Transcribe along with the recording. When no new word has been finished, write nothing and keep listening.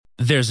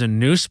There's a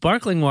new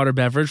sparkling water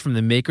beverage from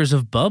the makers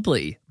of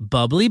Bubbly,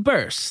 Bubbly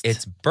Burst.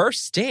 It's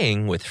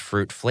bursting with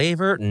fruit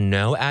flavor,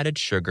 no added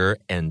sugar,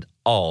 and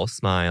all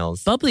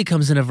smiles. Bubbly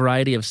comes in a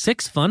variety of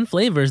 6 fun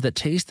flavors that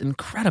taste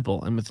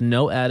incredible. And with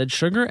no added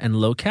sugar and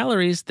low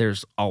calories,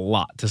 there's a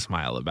lot to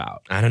smile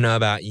about. I don't know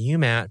about you,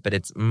 Matt, but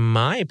it's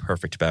my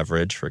perfect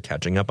beverage for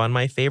catching up on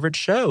my favorite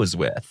shows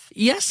with.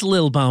 Yes,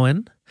 Lil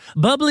Bowen.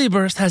 Bubbly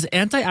Burst has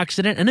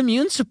antioxidant and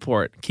immune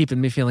support, keeping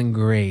me feeling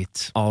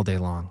great all day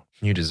long.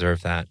 You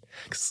deserve that.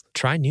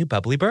 Try new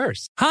Bubbly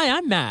Burst. Hi,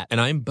 I'm Matt.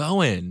 And I'm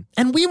Bowen.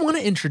 And we want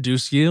to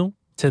introduce you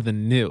to the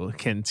new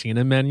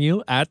Cantina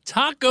menu at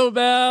Taco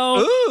Bell.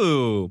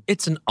 Ooh,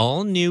 it's an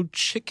all-new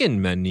chicken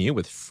menu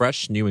with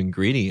fresh new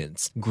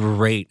ingredients.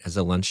 Great as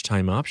a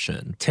lunchtime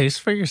option.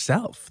 Taste for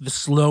yourself. The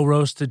slow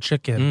roasted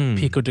chicken,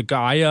 pico de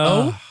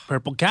gallo,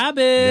 purple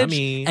cabbage,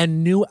 yummy,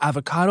 and new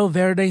avocado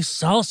verde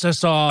salsa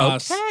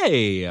sauce.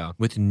 Okay.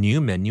 With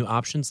new menu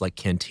options like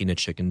Cantina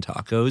chicken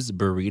tacos,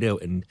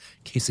 burrito, and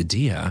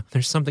quesadilla,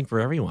 there's something for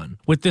everyone.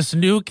 With this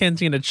new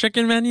Cantina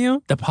chicken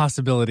menu, the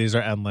possibilities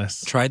are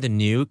endless. Try the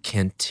new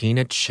Cantina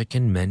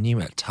chicken menu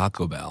at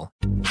Taco Bell.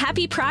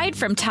 Happy Pride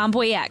from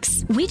Tomboy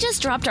X. We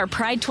just dropped our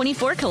Pride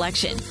 24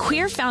 collection.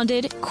 Queer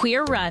founded,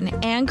 queer run,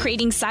 and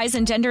creating size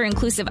and gender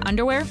inclusive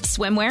underwear,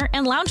 swimwear,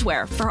 and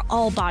loungewear for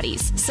all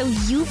bodies, so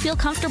you feel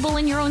comfortable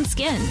in your own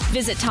skin.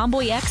 Visit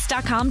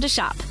tomboyx.com to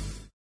shop.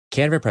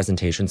 Canva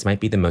presentations might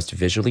be the most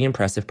visually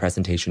impressive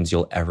presentations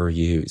you'll ever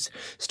use.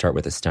 Start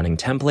with a stunning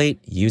template,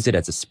 use it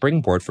as a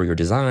springboard for your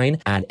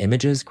design, add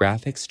images,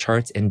 graphics,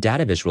 charts, and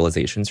data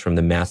visualizations from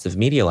the massive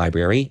media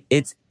library.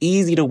 It's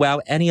easy to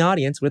wow any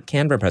audience with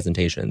Canva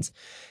presentations.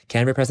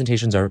 Canva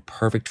presentations are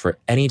perfect for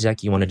any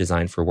deck you want to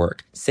design for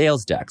work.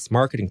 Sales decks,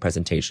 marketing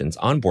presentations,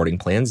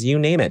 onboarding plans, you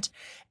name it.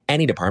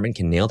 Any department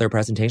can nail their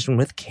presentation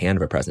with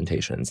Canva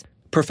presentations.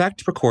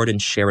 Perfect, record, and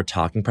share a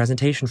talking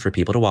presentation for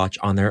people to watch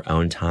on their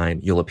own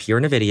time. You'll appear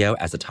in a video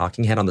as a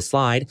talking head on the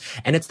slide,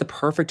 and it's the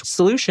perfect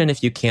solution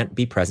if you can't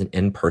be present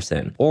in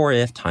person or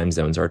if time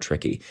zones are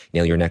tricky.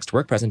 Nail your next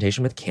work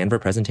presentation with Canva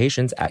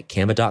presentations at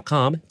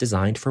canva.com,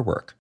 designed for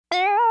work.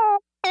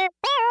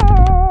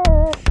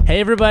 Hey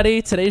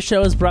everybody, today's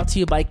show is brought to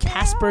you by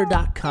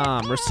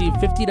Casper.com. Receive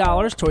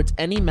 $50 towards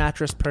any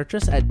mattress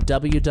purchase at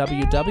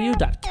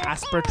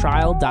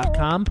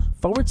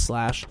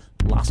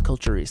www.caspertrial.com/Las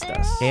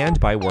Culturistas. And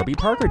by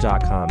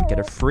WarbyParker.com. Get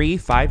a free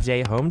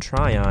 5-day home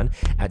try-on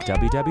at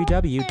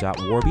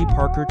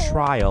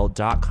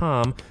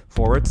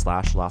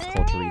www.warbyparkertrial.com/Las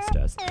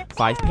Culturistas.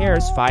 5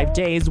 pairs, 5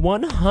 days,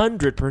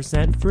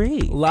 100%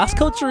 free. Las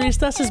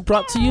Culturistas is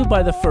brought to you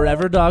by the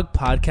Forever Dog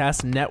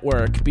Podcast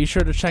Network. Be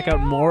sure to check out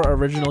more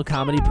original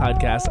comedy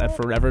podcasts at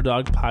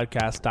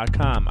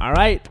foreverdogpodcast.com. All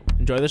right,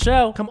 enjoy the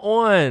show. Come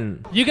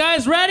on. You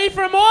guys ready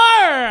for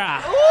more?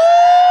 Woo!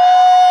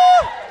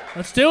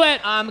 Let's do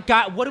it.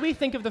 God, what do we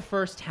think of the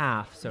first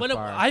half so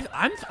far?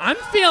 I'm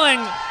feeling.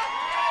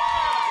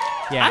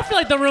 Yeah. I feel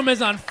like the room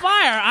is on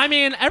fire. I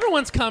mean,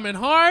 everyone's coming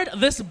hard.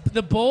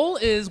 The bowl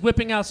is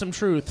whipping out some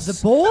truths. The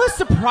bowl is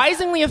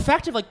surprisingly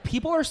effective. Like,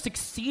 people are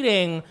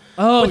succeeding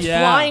with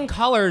flying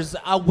colors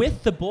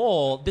with the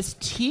bowl. This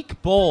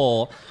teak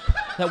bowl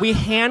that we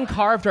hand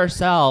carved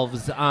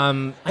ourselves. Just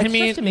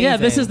amazing. Yeah,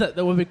 this is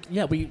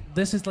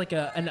this is like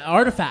an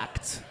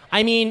artifact.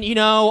 I mean, you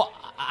know,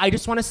 I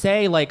just want to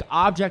say, like,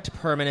 object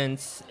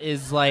permanence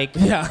is like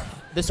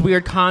this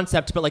weird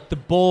concept, but like the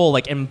bowl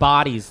like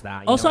embodies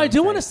that. Also, I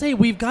do want to say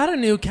we've got a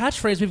new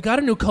catchphrase, we've got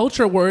a new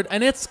culture word,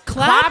 and it's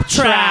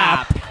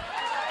claptrap.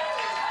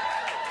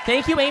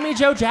 Thank you, Amy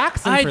Jo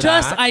Jackson. I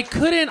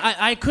couldn't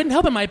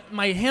help it.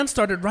 My hand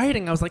started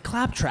writing. I was like,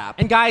 claptrap.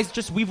 And guys,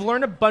 we've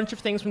learned a bunch of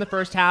things from the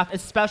first half,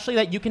 especially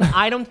that you can,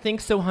 I don't think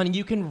so, honey,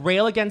 you can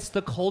rail against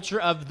the culture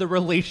of the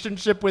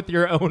relationship with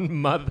your own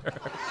mother.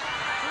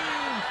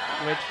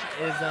 Which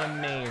is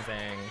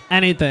amazing.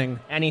 Anything.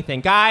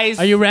 Guys.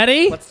 Are you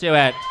ready? Let's do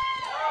it.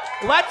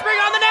 Let's bring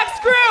on the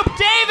next group,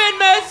 David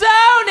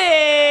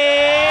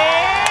Mazzoni!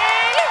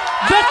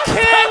 The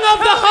king of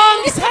the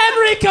hunks,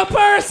 Henry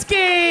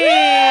Kapersky!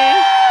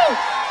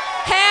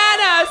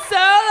 Hannah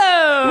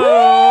Solo!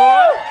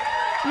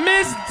 Woo!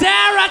 Miss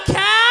Dara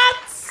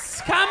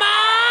Katz! Come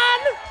on!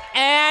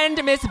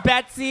 And Miss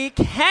Betsy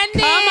Kendi!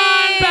 Come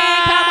on,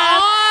 Beth! Come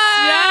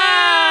on!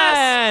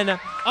 Yes!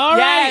 All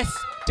right. Yes!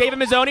 David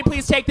Mazzoni,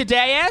 please take the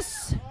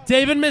dais.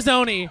 David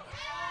Mazzoni,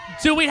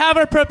 do we have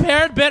a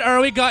prepared bit, or are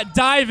we diving into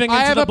the bowl?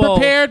 I have a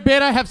prepared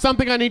bit. I have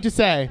something I need to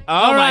say.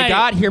 Oh, my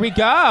God. Here we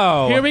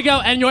go. Here we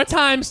go. And your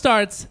time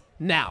starts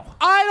now.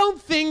 I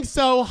don't think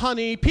so,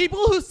 honey.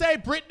 People who say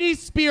Britney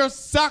Spears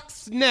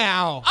sucks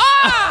now.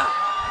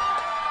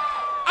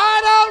 I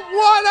don't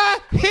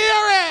want to hear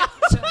it.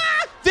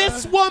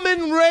 This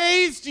woman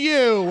raised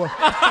you.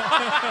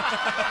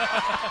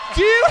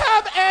 Do you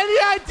have any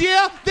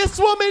idea? This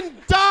woman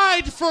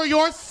died for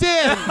your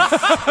sins.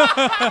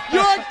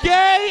 Your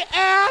gay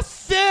ass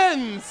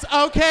sins,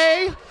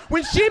 okay?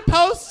 when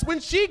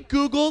she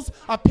Googles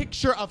a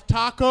picture of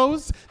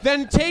tacos,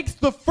 then takes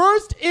the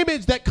first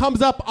image that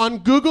comes up on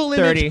Google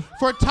Image 30.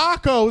 for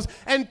tacos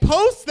and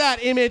posts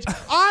that image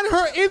on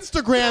her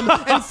Instagram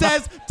and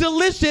says,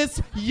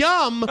 delicious,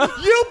 yum,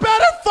 you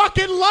better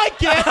fucking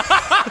like it.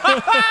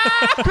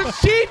 Because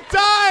she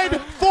died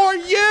for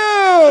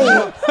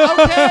you.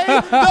 Okay?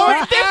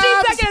 Those 15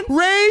 abs seconds.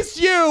 raised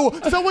you.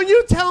 So when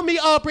you tell me,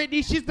 oh,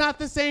 Brittany, she's not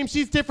the same,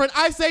 she's different,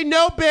 I say,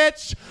 no,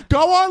 bitch.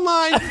 Go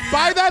online,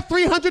 buy that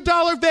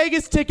 $300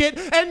 Vegas ticket,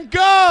 and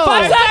go.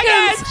 5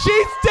 seconds.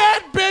 She's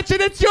dead, bitch,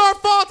 and it's your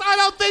fault. I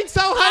don't think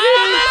so, honey.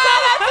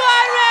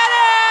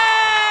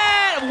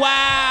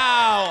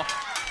 Wow.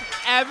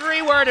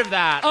 Every word of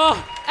that. Oh,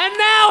 and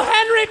now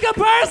Henry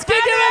Kapersky,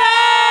 give it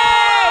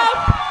up!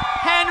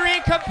 Henry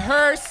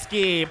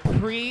Kapersky,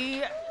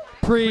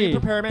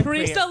 pre-preparement,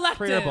 Pre-selected.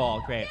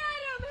 pre-ball. Great.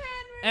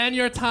 And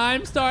your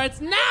time starts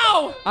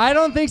now! I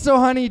don't think so,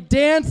 honey.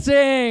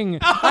 Dancing.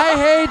 I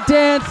hate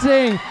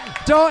dancing.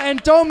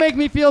 Don't make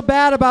me feel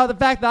bad about the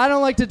fact that I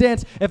don't like to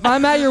dance. If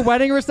I'm at your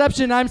wedding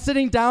reception and I'm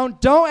sitting down,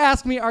 don't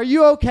ask me, are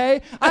you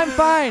okay? I'm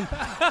fine.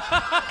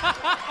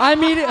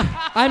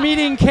 I'm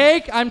eating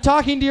cake. I'm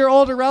talking to your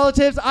older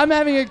relatives. I'm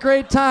having a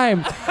great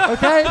time.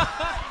 Okay?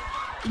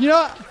 You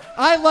know,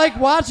 I like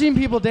watching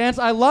people dance.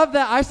 I love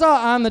that. I saw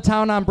On the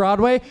Town on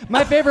Broadway.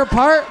 My favorite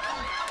part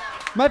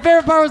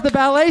was the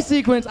ballet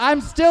sequence.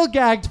 I'm still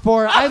gagged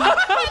for it.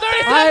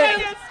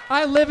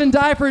 I live and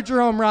die for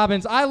Jerome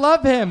Robbins. I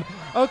love him.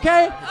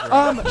 Okay?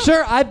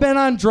 Sure, I've been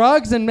on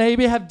drugs and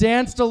maybe have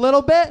danced a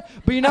little bit,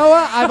 but you know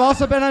what? I've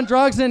also been on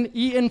drugs and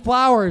eaten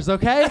flowers,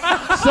 okay?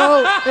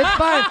 So it's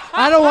fine.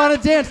 I don't want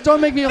to dance.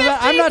 Don't make me feel bad.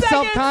 I'm not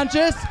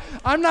self-conscious.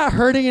 I'm not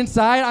hurting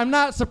inside. I'm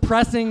not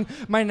suppressing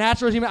my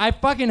natural human. I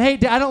fucking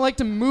hate I don't like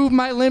to move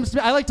my limbs.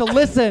 I like to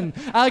listen.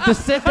 I like to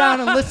sit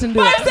down and listen to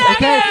it. 5 seconds!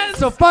 Okay?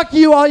 So fuck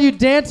you, all you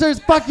dancers.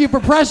 Fuck you for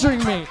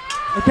pressuring me.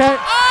 Okay?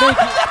 Thank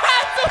you.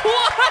 That's 1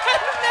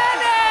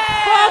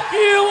 minute! Fuck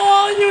you,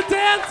 all you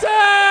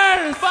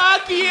dancers!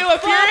 Fuck you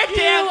if you're a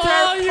dancer.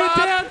 all you fuck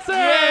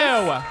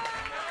dancers!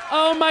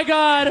 Oh my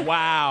God! you.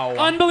 Wow.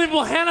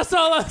 Unbelievable. Hannah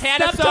Solo,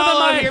 Hannah step to the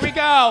Solo, mic. here we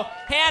go.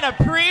 Hannah,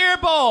 pre or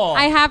bowl?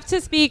 I have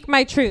to speak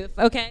my truth,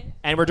 okay?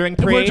 And we're doing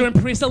pre. We're doing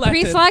pre-selected.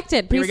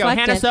 Pre-selected. Here we go.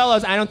 Hannah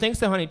Solos, I don't think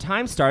so, honey.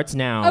 Time starts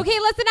now. Okay,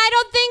 listen, I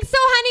don't think so,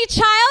 honey.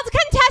 Child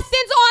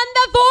contestants on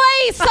The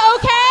Voice,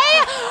 okay?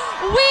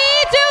 We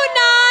do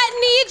not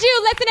need you.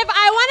 Listen, if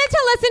I wanted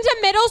to listen to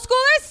middle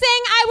schoolers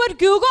sing, I would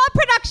Google a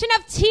production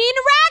of Teen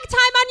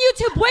Ragtime on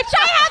YouTube, which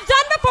I have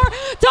done before.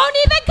 Don't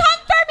even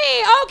come for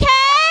me,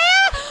 okay?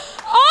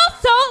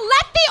 Also,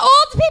 let the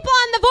old people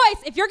on The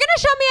Voice. If you're going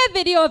to show me a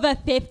video of a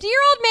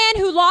 50-year-old man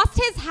who lost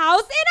his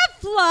house in a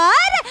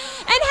flood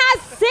and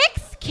has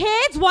 6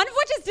 kids, one of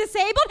which is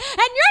disabled,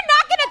 and you're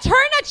not going to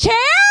turn a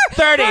chair?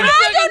 30. I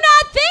do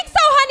not think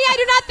so, honey. I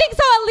do not think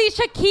so,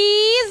 Alicia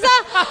Keys.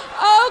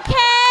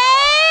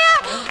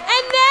 Okay?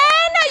 And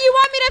then you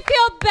want me to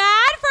feel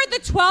bad for the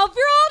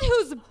 12-year-old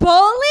who's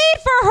bullied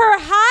for her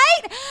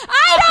height?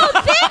 I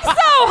don't think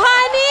so,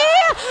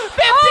 honey.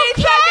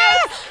 15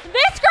 seconds.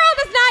 This girl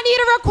does not need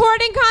a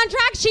recording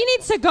contract. She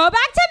needs to go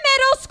back to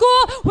middle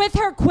school with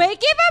her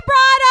quaky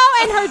vibrato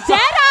and her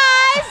dead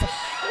eyes.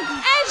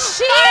 And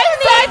she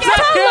needs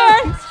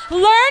to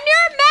learn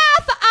your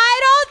math. I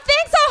don't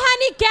think so,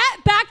 honey.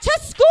 Get back to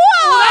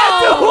school.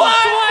 That's 1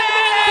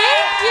 minute!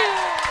 Thank you.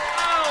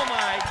 Oh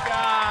my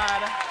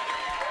God.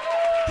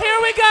 Here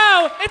we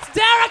go. It's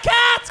Dara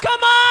Katz.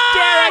 Come on!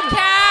 Dara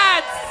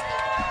Katz.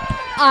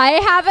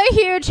 I have a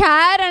huge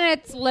head, and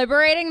it's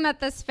liberating that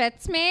this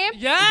fits me.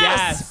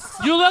 Yes.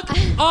 You look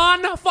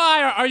on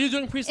fire. Are you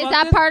doing Is pre-selected?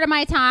 that part of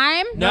my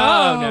time?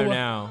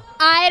 No.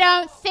 I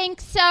don't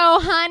think so,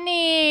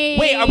 honey.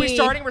 Wait, are we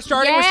starting? We're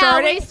starting? Yeah, We're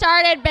starting? we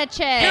started,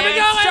 bitches. Here we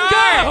go and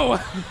go.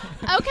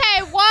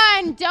 Okay,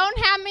 1, don't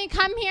have me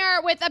come here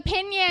with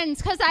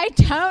opinions, because I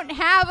don't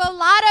have a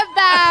lot of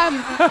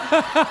them.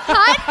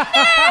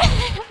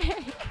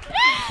 Honey!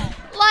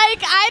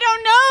 Like, I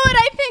don't know what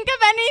I think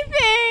of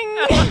anything.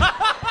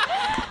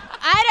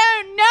 I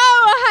don't know,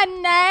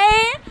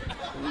 honey.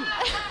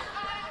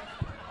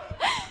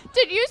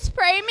 Did you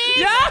spray me?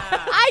 Yeah.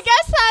 I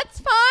guess that's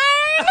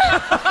fine.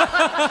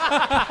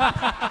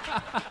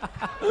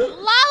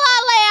 La La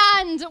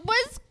Land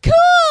was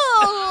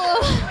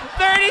cool.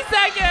 30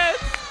 seconds.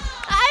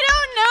 I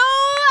don't know.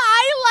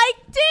 I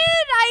liked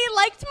it. I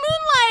liked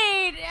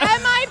Moonlight.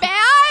 Am I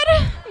bad?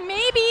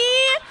 Maybe.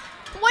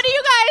 What do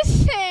you guys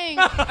think?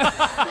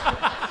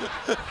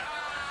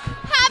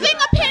 Having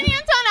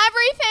opinions on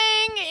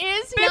everything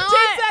is 15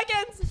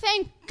 seconds.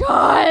 Thank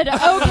God.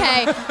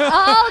 Okay.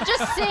 I'll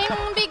just sing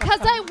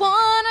because I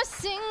want to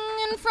sing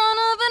in front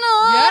of an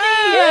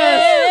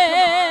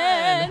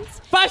audience.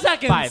 5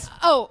 seconds. 5.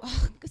 Oh,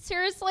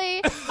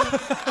 seriously?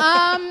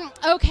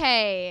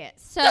 Okay.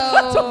 So That's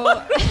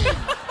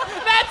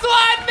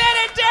 1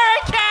 minute, Dara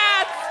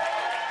Katz.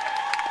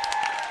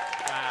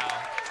 Wow.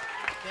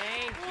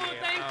 Thank you.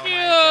 Thank Oh you.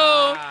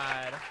 my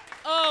God.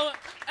 Oh,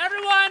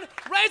 everyone,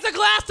 raise a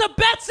glass to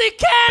Betsy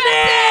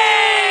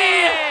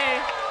Kenny!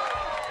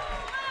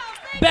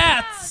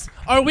 Bets.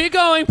 Are we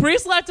going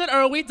pre-selected or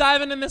are we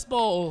diving in this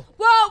bowl?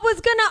 What was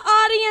gonna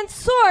audience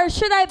source?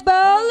 Should I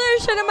bowl or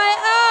should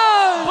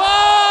I own? Bowl!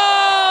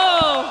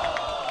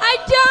 I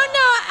don't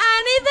know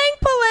anything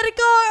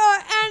political or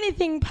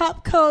anything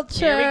pop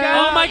culture. Here we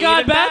go. Oh my God,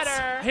 Even Bets.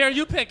 better. Here,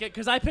 you pick it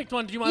because I picked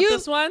one. Do you want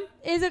this one?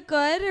 Is it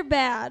good or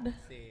bad?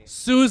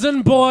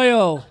 Susan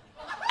Boyle.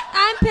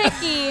 I'm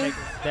picky.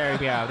 There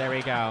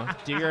we go.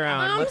 Do your own.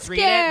 I'm Let's read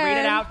it. scared. Read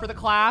it out for the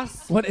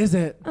class. What is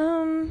it?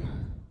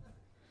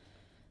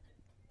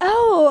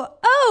 Oh.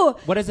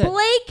 What is it?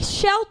 Blake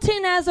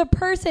Shelton as a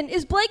person.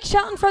 Is Blake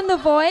Shelton from The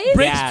Voice?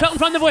 Blake Yes. Shelton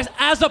from The Voice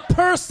as a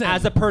person.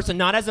 As a person,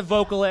 not as a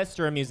vocalist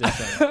or a musician.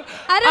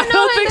 I don't know.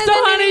 don't think if so,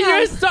 there's honey. anything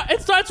else.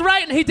 It starts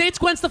right, and he dates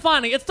Gwen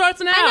Stefani. It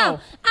starts now. I know.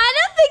 I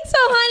don't think so,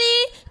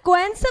 honey.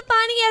 Gwen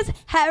Stefani is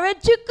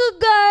Harajuku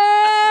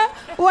girl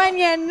when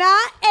you're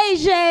not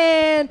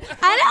Asian.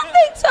 I don't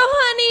think so,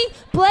 honey.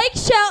 Blake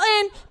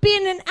Shelton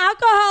being an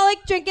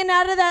alcoholic drinking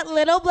out of that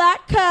little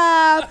black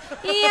cup.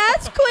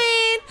 Yes,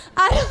 queen.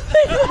 I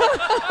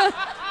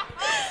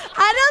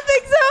don't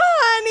think so,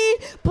 honey.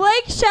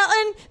 Blake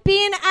Shelton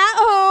being at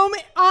home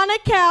on a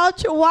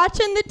couch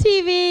watching the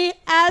TV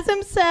as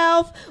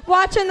himself,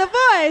 watching The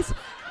Voice.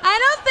 I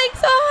don't think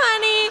so,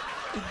 honey.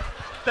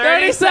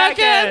 30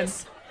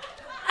 seconds.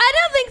 I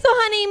don't think so,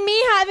 honey.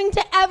 Me having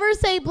to ever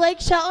say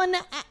Blake Shelton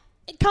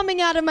coming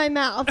out of my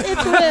mouth.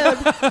 It's rude.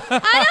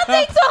 I don't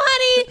think so,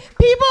 honey.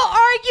 People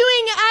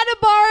arguing at a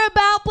bar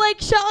about Blake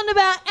Shelton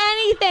about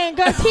anything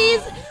because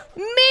he's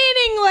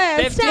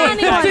meaningless to 15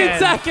 anyone. 15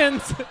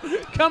 seconds.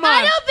 Come on.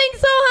 I don't think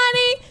so,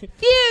 honey.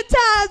 Few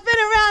times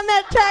been around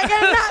that track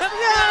and not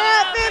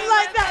been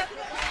like that.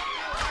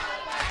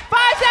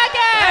 5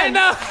 seconds. And,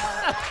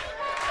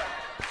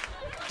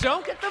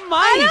 Don't get the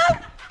mic.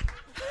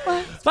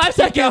 5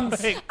 seconds. I don't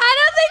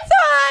think so,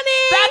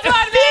 honey. That's 1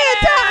 Few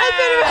minute. times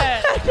been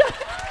around.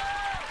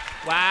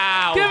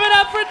 Wow. Give it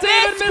up for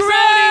David It's Mazzoni,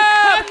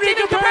 Graham,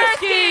 Enrico Tina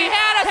Kapersky,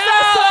 Hannah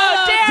Hannah Solo,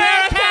 Solo,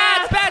 Derek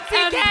Katz, Katz, Betsy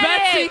and Kenny.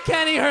 Betsy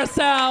Kenny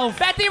herself.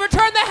 Betsy,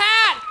 return the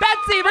hat.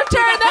 Betsy,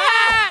 return the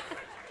hat.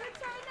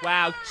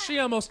 Wow. She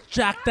almost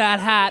jacked that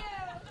hat.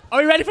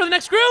 Are we ready for the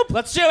next group?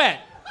 Let's do it.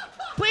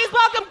 Please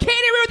welcome Katie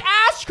Ruth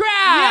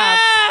Ashcraft.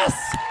 Yes!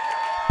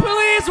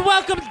 Please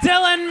welcome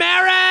Dylan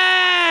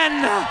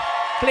Marin.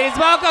 Please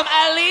welcome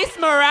Elise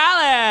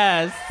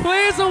Morales.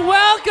 Please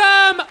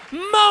welcome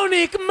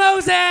Monique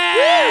Moses.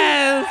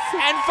 And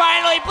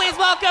finally, please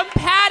welcome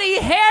Patty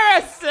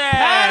Harrison.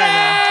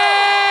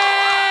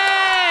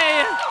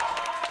 Patty!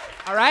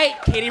 All right,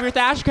 Katie Ruth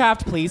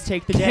Ashcraft, please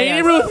take the dais.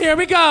 Katie Ruth, here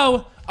we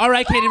go. All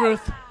right, Katie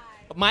Ruth.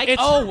 Mike, It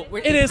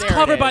is there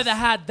covered it by is. the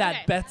hat that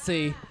Okay.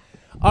 Betsy.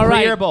 All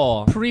right. Pre or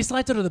bowl?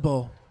 Pre-selected or the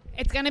bowl?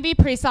 It's going to be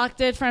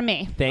pre-selected from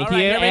me. Thank All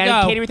right, you. here we And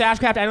go. Katie Ruth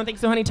Ashcraft, I don't think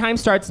so, honey. Time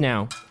starts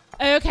now.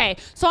 Okay,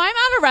 so I'm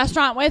at a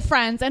restaurant with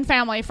friends and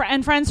family,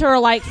 and friends who are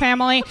like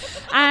family,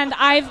 and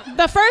I've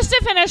the first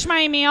to finish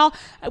my meal,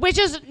 which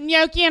is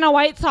gnocchi and a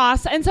white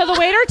sauce, and so the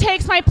waiter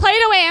takes my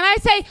plate away, and I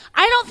say,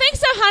 I don't think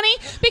so, honey,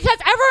 because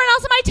everyone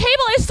else at my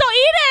table is still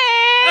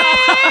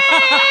eating.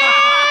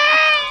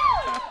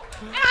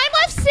 And I'm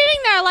left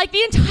sitting there like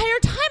the entire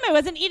time I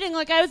wasn't eating,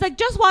 like I was like,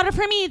 just water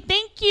for me,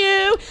 thank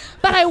you,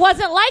 but I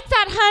wasn't like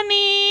that,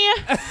 honey.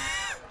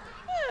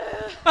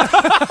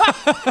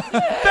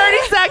 30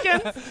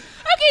 seconds.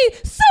 Okay,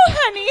 so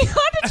honey,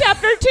 on to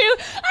chapter 2.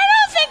 I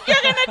don't think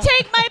you're gonna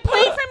take my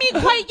plate from me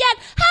quite yet.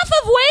 Half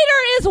of waiter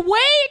is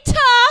wait.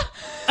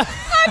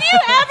 Have you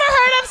ever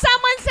heard of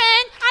someone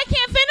saying, I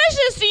can't finish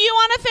this, do you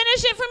want to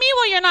finish it for me?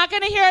 Well, you're not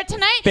gonna hear it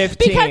tonight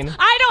 15. because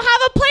I don't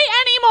have a plate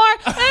anymore.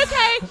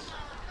 Okay.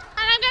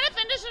 And I'm gonna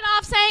finish it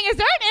off saying, is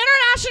there an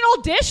international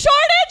dish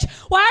shortage?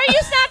 Why are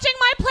you snatching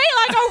my plate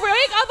like a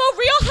rig of a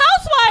real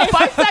housewife?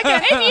 5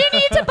 seconds. If you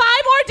need to buy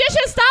more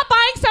dishes, stop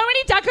buying so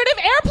many decorative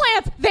air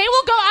plants. They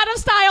will go out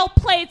of style.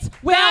 Plates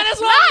will That is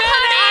 1 not, minute.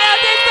 honey. I don't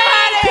think so,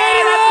 honey.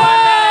 Katie That's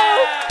 1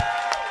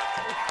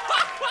 minute.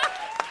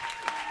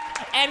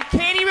 And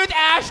Katie Ruth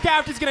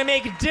Ashcraft is going to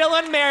make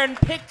Dylan Marin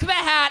pick the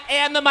hat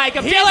and the mic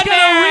of He's Dylan gonna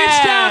Marin.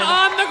 reach down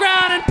on the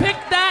ground and pick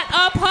that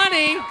up,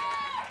 honey.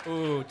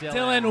 Ooh,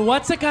 Dylan,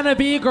 what's it gonna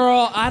be,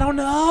 girl? I don't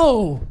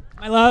know.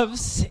 My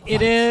loves,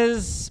 it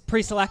is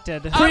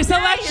pre-selected.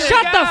 Pre-selected.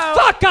 Shut the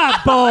fuck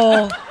up,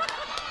 Bull!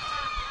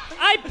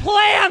 I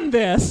planned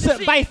this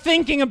by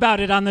thinking about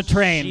it on the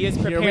train. She is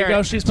prepared. Here we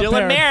go. She's Dylan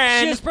prepared.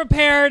 Marin. She's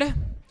prepared.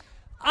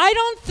 I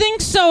don't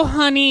think so,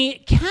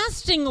 honey.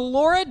 Casting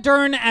Laura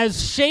Dern as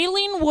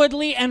Shailene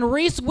Woodley and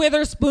Reese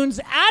Witherspoon's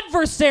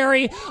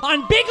adversary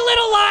on Big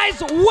Little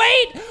Lies,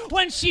 wait,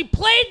 when she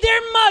played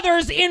their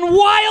mothers in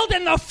Wild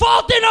and The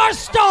Fault in Our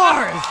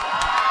Stars.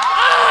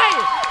 I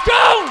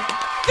don't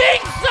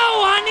think so,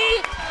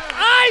 honey.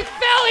 I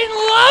fell in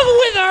love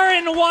with her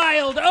in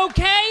Wild,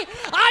 okay?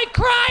 I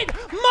cried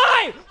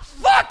my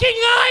fucking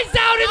eyes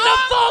out in The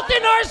Fault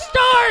in Our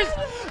Stars,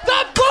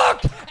 the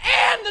book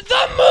and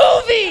the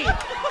movie.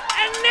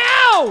 And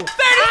now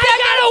I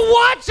gotta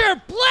watch her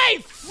play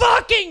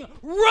fucking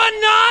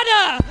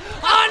Renata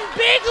on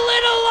Big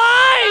Little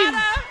Lies.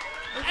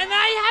 And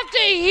I have to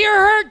hear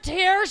her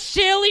tear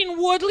Shailene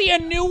Woodley a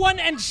new one,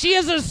 and she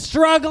is a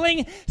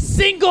struggling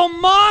single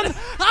mom?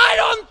 I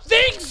don't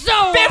think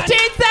so. 15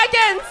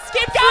 seconds.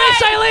 Keep going.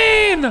 Free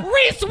Shailene.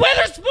 Reese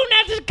Witherspoon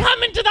had to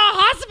come into the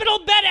hospital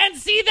bed and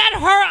see that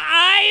her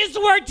eyes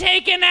were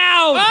taken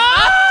out.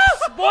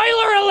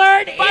 Spoiler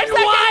alert, in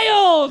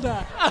Wild.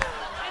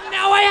 And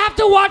now I have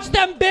to watch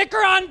them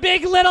bicker on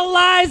Big Little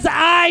Lies.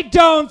 I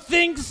don't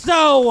think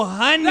so,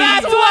 honey.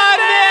 That's 1 minute.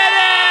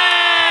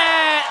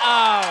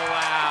 Oh,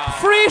 wow.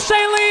 Free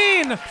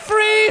Shailene!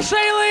 Free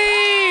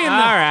Shailene!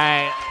 All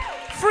right.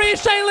 Free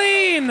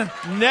Shailene!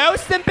 No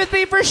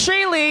sympathy for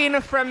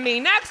Shailene from me.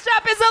 Next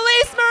up is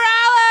Elise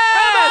Morales.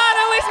 Come on,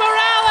 Elise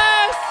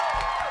Morales!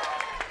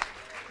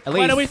 Elise,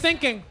 What are we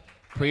thinking?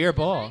 pre or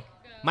bull?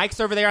 Mike's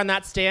over there on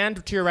that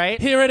stand to your right.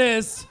 Here it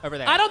is. Over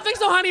there. I don't think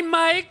so, honey,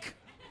 Mike.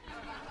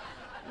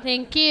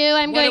 Thank you.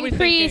 I'm What are we going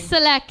thinking?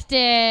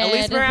 pre-selected.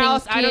 Elise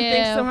Morales, Thank I don't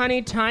think you. so,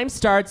 honey. Time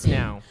starts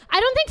now. I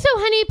don't think so,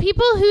 honey.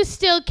 People who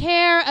still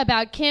care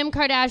about Kim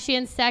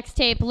Kardashian's sex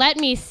tape, let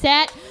me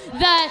set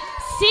the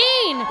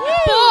scene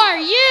for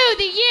you.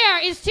 The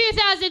year is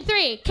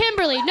 2003.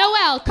 Kimberly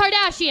Noel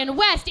Kardashian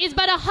West is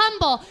but a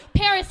humble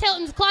Paris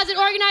Hilton's closet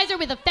organizer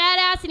with a fat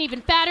ass and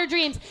even fatter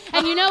dreams.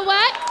 And you know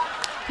what?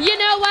 You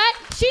know what?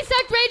 She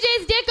sucked Ray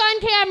J's dick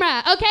on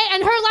camera, okay?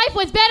 And her life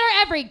was better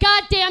every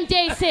goddamn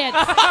day since,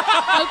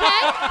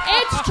 okay?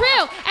 It's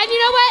true. And you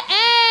know what?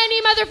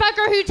 Any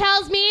motherfucker who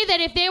tells me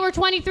that if they were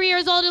 23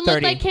 years old and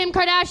looked 30. like Kim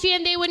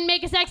Kardashian, they wouldn't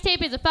make a sex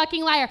tape is a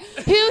fucking liar.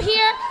 Who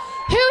here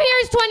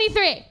is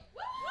 23?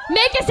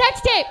 Make a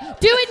sex tape.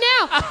 Do it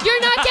now. You're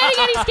not getting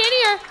any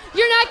skinnier.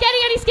 You're not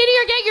getting any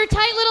skinnier. Get your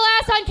tight little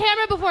ass on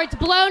camera before it's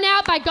blown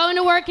out by going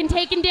to work and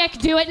taking dick.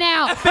 Do it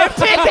now.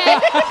 Okay?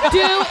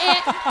 Do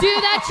it. Do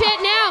that shit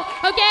now.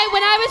 Okay?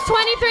 When I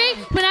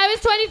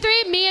was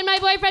 23, me and my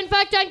boyfriend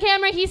fucked on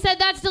camera. He said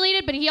that's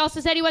deleted, but he also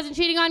said he wasn't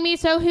cheating on me,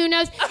 so who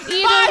knows?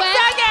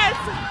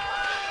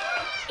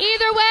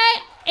 Either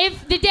way,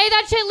 if the day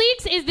that shit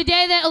leaks is the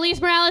day that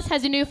Elise Morales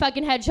has a new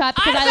fucking headshot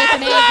because I look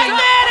amazing.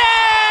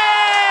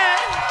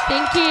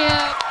 Thank you.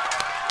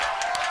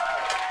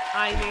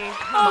 I mean,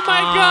 Oh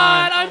my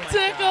God, I'm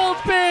tickled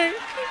pink.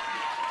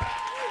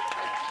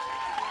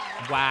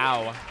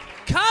 wow.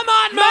 Come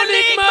on,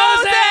 Monique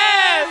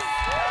Moses!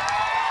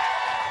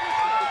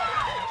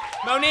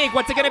 Monique,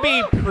 what's it gonna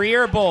be? Pre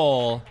or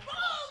bowl?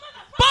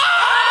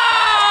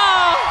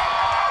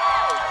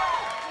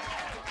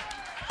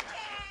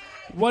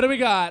 What do we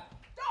got?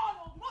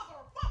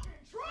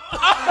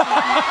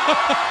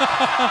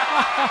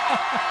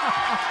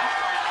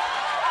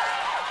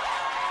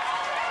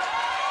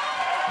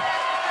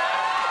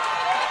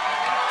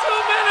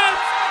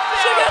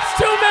 She gets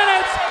 2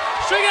 minutes.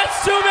 She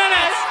gets 2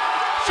 minutes.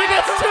 She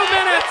gets 2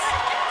 minutes.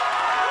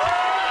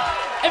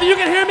 If you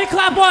can hear me,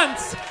 clap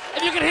once.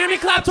 If you can hear me,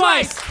 clap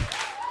twice.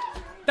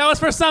 That was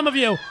for some of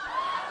you.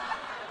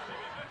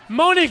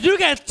 Monique, you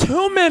get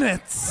 2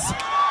 minutes. Here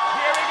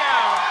we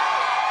go.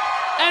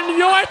 And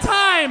your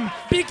time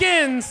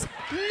begins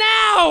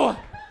now.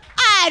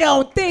 I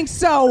don't think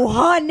so,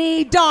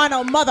 honey.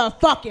 Donald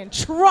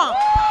motherfucking Trump.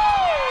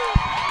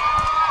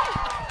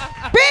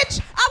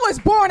 Bitch, I was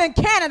born in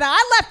Canada.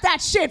 I left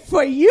that shit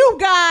for you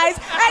guys.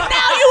 And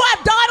now you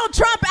have Donald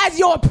Trump as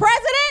your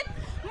president?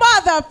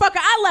 Motherfucker,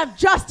 I left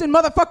Justin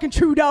motherfucking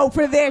Trudeau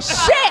for this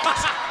shit.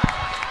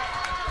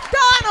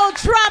 Donald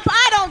Trump,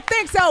 I don't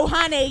think so,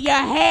 honey. Your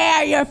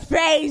hair, your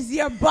face,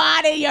 your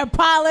body, your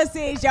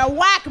policies, you're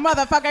whack,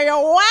 motherfucker.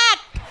 You're whack.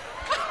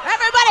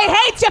 Everybody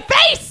hates your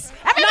face.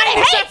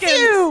 Everybody hates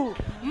you.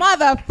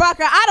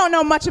 Motherfucker, I don't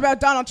know much about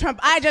Donald Trump.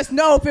 I just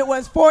know if it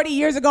was 40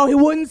 years ago, he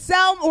wouldn't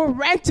sell or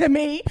rent to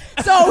me.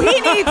 So he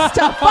needs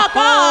to fuck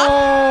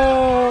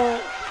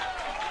off.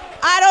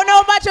 I don't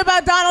know much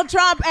about Donald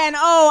Trump, and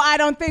I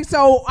don't think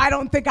so. I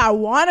don't think I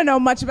want to know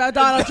much about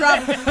Donald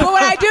Trump. But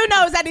what I do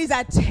know is that he's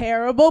a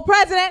terrible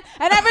president,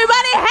 and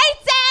everybody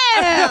hates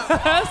him.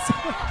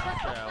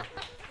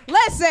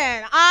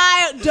 Listen,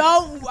 I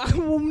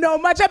don't know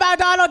much about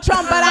Donald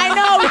Trump, but I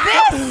know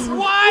this. 1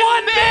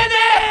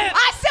 minute.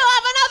 I still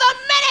have another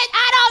minute.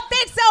 I don't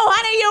think so,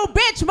 honey. You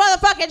bitch,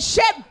 motherfucking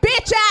shit,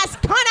 bitch ass,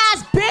 cunt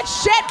ass, bitch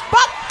shit,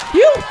 fuck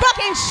you,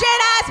 fucking shit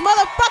ass,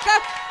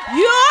 motherfucker.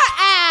 Your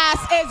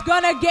ass is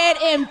gonna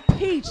get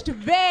impeached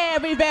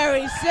very,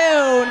 very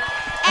soon.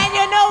 And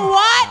you know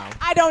what?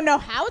 I don't know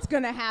how it's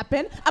gonna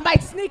happen. I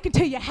might sneak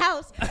into your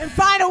house and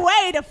find a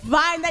way to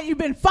find that you've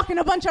been fucking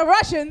a bunch of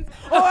Russians,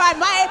 or I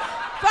might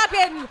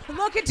fucking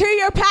look into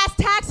your past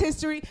tax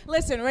history.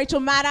 Listen, Rachel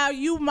Maddow,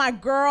 you my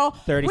girl.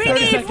 30 we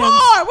seconds. need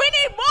more. We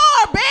need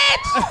more,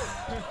 bitch.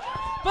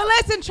 But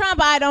listen,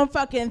 Trump, I don't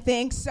fucking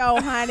think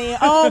so, honey.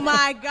 Oh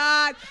my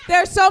God.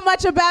 There's so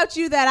much about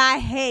you that I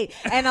hate.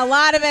 And a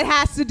lot of it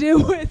has to do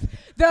with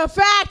the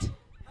fact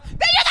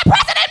that you're the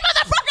president,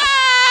 motherfucker!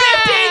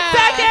 15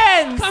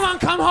 seconds! Come on,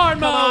 come hard,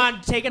 Mo. Come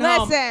on, take it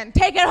home. Listen,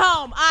 take it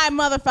home. I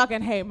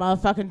motherfucking hate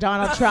motherfucking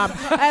Donald Trump.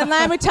 And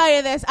let me tell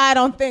you this, I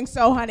don't think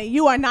so, honey.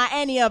 You are not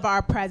any of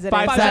our presidents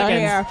 5 out seconds.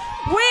 here.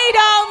 We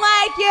don't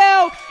like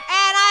you.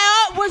 And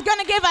I was going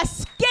to give a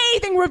skit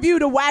scathing review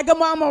to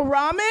Wagamama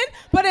Ramen,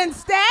 but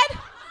instead,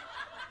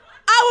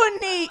 I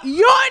wouldn't eat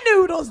your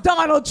noodles,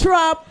 Donald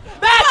Trump.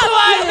 That's Fuck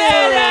why you. I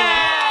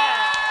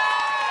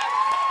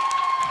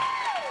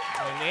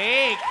did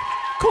it! Unique.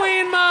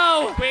 Queen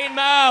Mo. Queen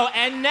Mo.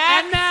 And next.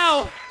 And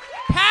now,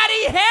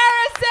 Patty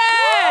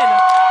Harrison!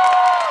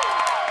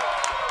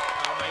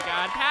 Oh my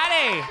God,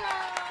 Patty!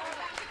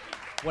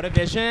 What a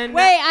vision.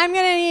 Wait, I'm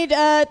gonna need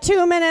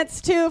 2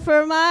 minutes too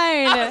for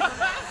mine.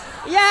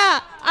 Yeah,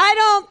 I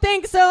don't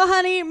think so,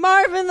 honey.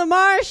 Marvin the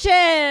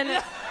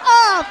Martian.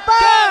 Oh,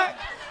 fuck.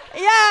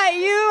 Yeah,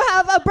 you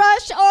have a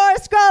brush or a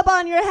scrub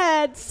on your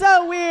head.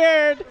 So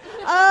weird.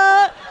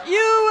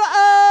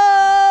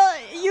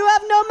 You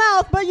have no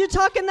mouth, but you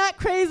talk in that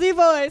crazy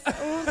voice.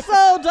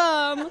 So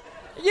dumb.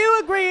 You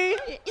agree?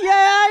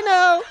 Yeah, I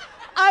know.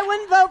 I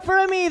wouldn't vote for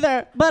him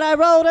either, but I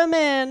wrote him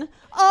in.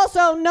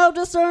 Also, no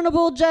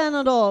discernible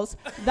genitals.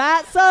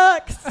 That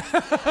sucks.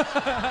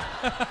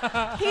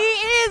 He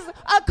is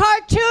a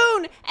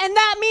cartoon, and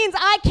that means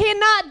I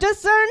cannot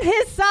discern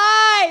his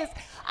size.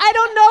 I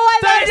don't know why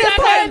that's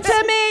important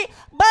to me,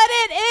 but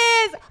it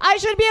is. I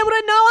should be able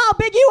to know how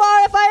big you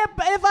are if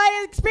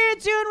I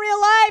experience you in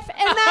real life.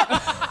 And that,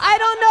 I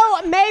don't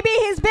know, maybe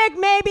he's big,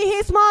 maybe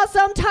he's small.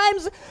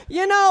 Sometimes,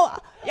 you know,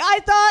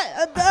 I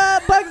thought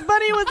Bugs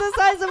Bunny was the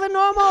size of a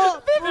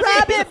normal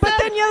rabbit, but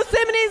then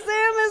Yosemite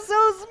Sam is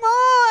so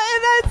small,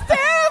 and that's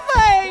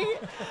terrifying.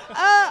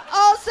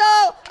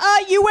 Also,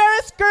 you wear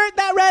a skirt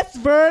that rests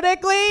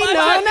vertically.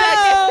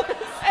 No.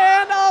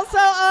 And also,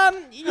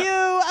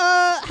 you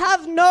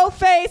have no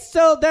face,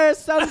 so there's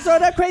some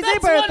sort of crazy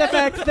birth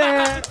defects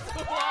there.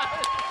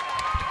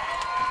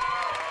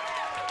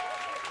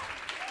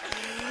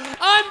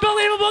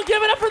 unbelievable.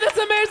 Give it up for this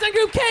amazing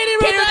group. Katie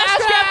Ruth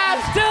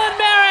Ashcraft, Dylan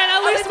Marin,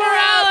 Elise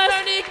Morales,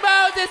 Monique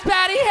Moses,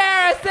 Patty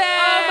Harrison.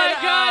 Oh my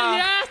God,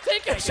 yes.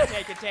 Take it.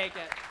 Take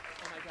it.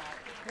 Oh my God.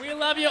 We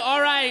love you.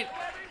 All right.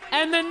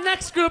 And the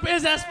next group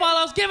is as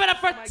follows. Give it up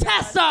for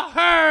Tessa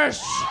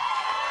Hirsch.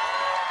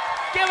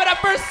 Give it up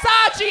for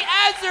Sachi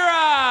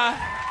Ezra.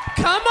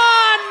 Come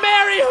on,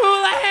 Mary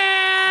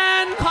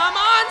Houlihan. Come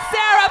on,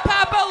 Sarah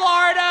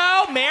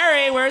Pappalardo.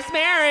 Mary, where's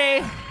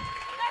Mary?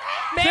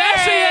 Mary. There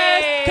she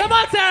is. Come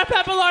on, Sarah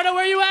Pappalardo,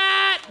 where you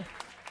at?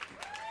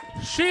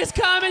 She's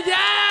coming,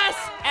 yes.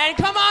 And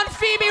come on,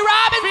 Phoebe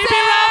Robinson.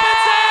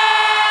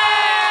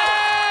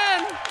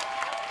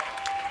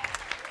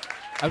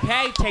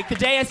 Okay, take the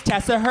day as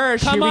Tessa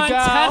Hirsch. Come Here on, we go.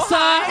 Tessa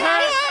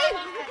Hirsch.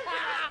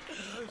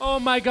 Oh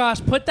my gosh,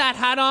 put that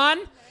hat on.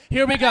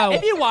 Here we go.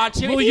 If you want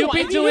to. Will if you want,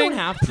 be you doing don't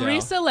have to.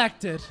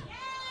 pre-selected?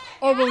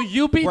 Or will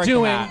you be Work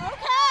doing... that.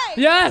 Okay.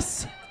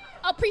 Yes.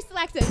 Oh,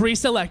 pre-selected.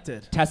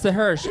 Pre-selected. Tessa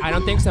Hirsch. I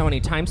don't think so. Any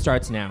time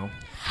starts now.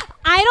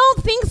 I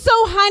don't think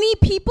so, honey.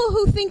 People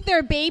who think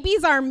their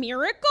babies are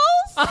miracles?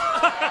 I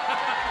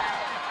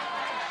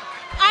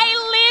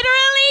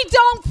literally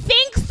don't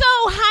think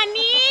so,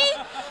 honey.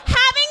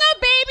 Having a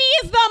baby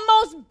is the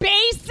most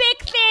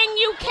basic thing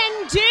you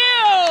can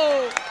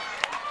do.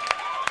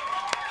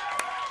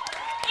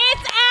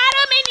 It's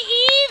Adam and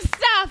Eve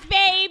stuff,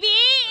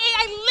 baby.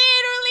 I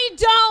literally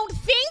don't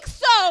think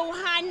so,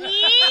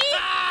 honey.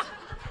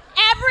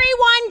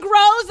 Everyone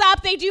grows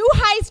up, they do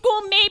high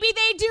school, maybe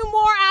they do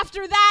more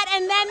after that,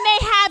 and then they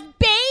have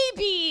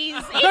babies.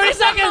 30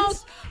 seconds. The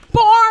most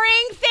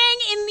boring thing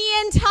in the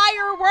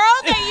entire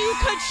world that you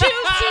could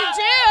choose to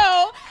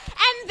do.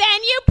 And then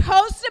you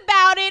post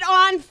about it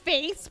on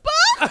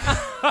Facebook.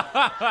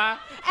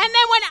 And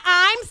then when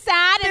I'm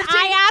sad and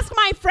I ask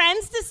my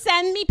friends to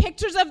send me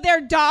pictures of their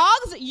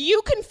dogs,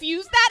 you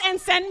confuse that and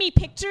send me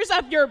pictures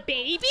of your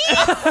babies?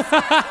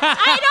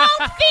 I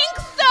don't think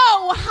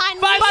so,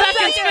 honey. 5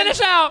 seconds,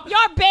 finish out.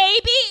 Your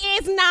baby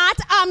is not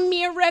a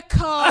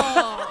miracle.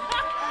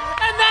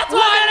 And that's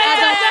why it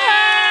is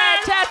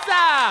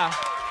Tessa.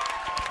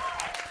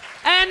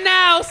 And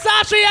now,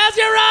 Sachi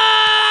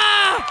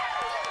Ezra!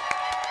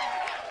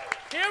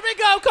 Here we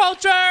go,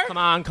 Culture. Come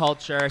on,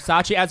 Culture.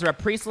 Sachi Ezra,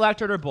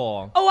 pre-selected or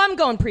bowl? Oh, I'm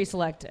going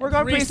pre-selected. We're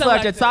going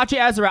pre-selected. Sachi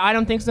Ezra, I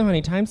don't think so,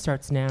 honey. Time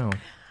starts now.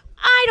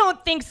 I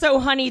don't think so,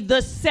 honey.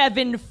 The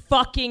 7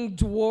 fucking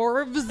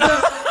dwarves.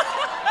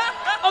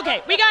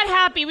 Okay, we got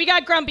happy, we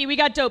got grumpy, we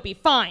got dopey.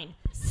 Fine.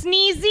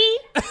 Sneezy,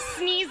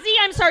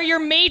 I'm sorry, your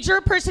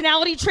major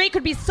personality trait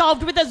could be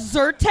solved with a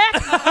Zyrtec?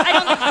 I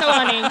don't think so,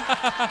 honey.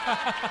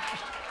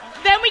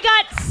 Then we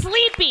got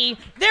sleepy.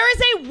 There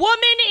is a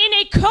woman in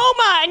a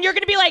coma, and you're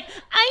gonna be like,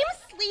 I'm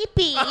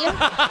sleepy.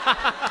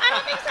 I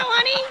don't think so,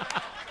 honey.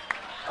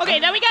 Okay,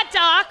 then we got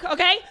Doc,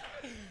 okay?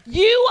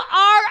 You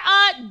are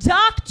a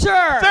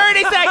doctor.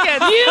 30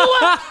 seconds. You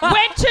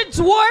went to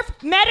dwarf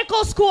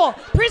medical school.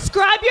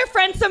 Prescribe your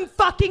friend some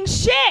fucking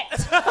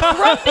shit.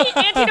 Grumpy,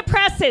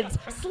 antidepressants.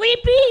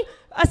 Sleepy,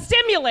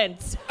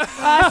 stimulants.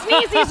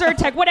 Sneezy,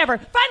 Zyrtec, whatever.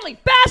 Finally,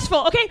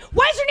 bashful, okay?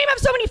 Why does your name have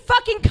so many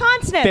fucking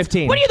consonants?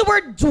 15. What are you, the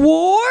word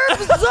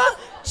dwarves?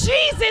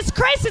 Jesus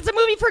Christ, it's a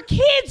movie for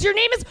kids. Your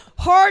name is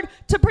hard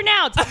to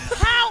pronounce.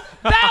 How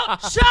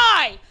about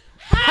shy?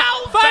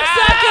 How 5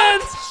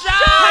 seconds.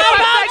 How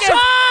about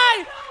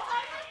shy?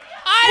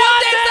 I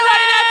don't think so,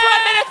 honey. That's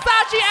 1 minute.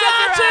 Sachi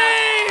answer.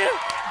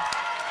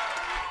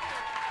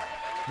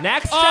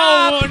 Next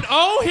Oh, up.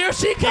 oh, here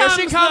she comes.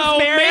 Here she comes, though.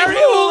 Mary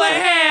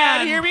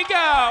Houlihan. Here we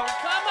go.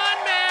 Come on,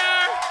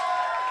 Mare.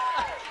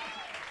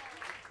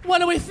 What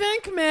do we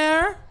think,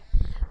 Mare?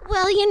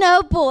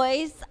 Well,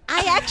 boys,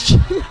 I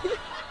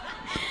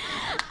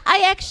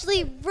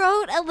actually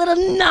wrote a little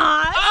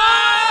knot.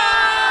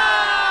 Oh!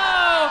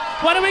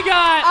 What do we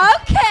got?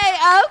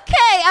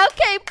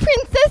 Okay,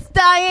 Princess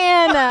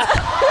Diana.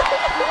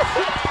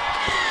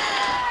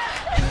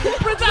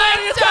 Princess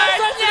Diana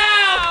starts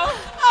now.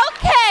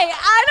 Okay,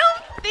 I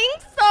don't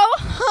think so,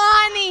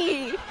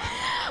 honey.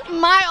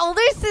 My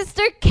older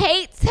sister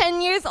Kate,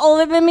 10 years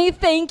older than me,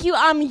 thank you,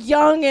 I'm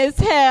young as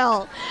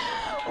hell.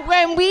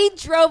 When we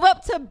drove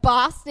up to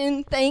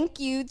Boston, thank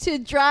you, to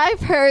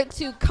drive her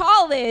to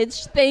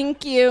college,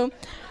 thank you.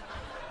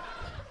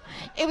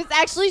 It was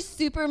actually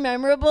super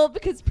memorable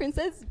because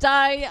Princess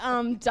Di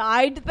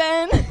died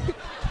then.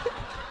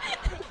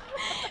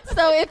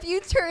 So if you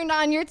turned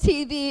on your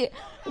TV,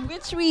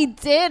 which we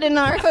did in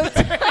our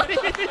hotel,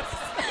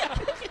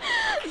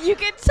 you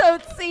could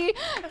see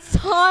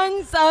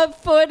tons of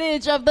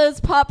footage of those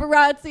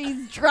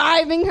paparazzis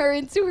driving her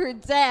into her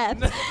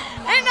death. And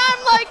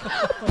I'm like,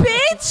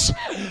 bitch,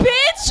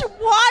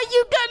 why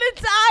you gonna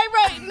die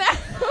right now?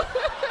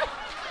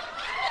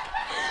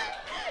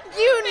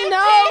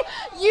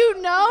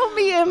 You know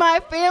me and my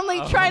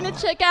family trying to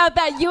check out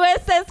that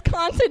USS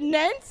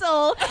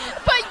Continental,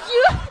 but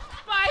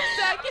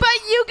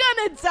you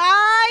gonna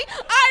die?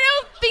 I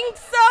don't think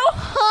so,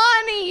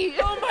 honey.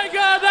 Oh my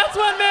God, that's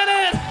 1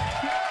 minute.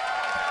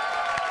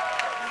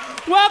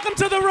 Welcome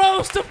to the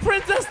roast of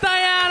Princess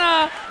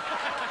Diana.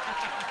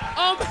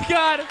 Oh my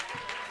God.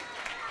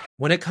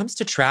 When it comes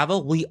to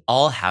travel, we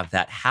all have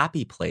that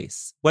happy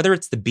place. Whether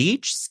it's the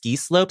beach, ski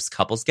slopes,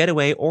 couples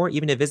getaway, or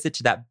even a visit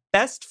to that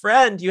best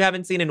friend you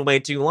haven't seen in way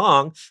too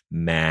long,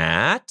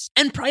 Matt.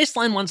 And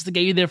Priceline wants to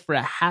get you there for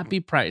a happy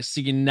price, so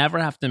you never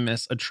have to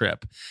miss a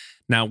trip.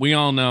 Now, we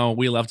all know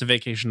we love to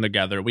vacation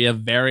together. We have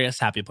various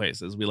happy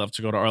places. We love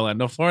to go to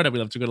Orlando, Florida. We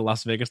love to go to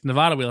Las Vegas,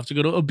 Nevada. We love to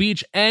go to a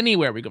beach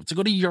anywhere. We love to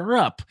go to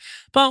Europe.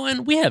 But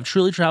when we have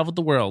truly traveled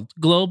the world,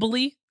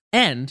 globally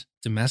and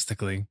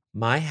domestically.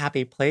 My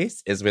happy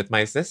place is with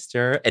my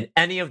sister in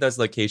any of those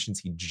locations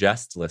he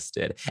just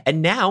listed.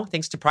 And now,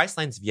 thanks to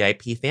Priceline's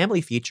VIP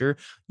family feature,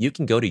 you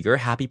can go to your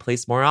happy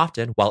place more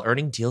often while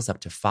earning deals up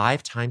to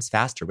 5 times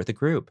faster with a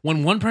group.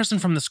 When one person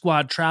from the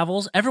squad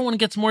travels, everyone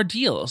gets more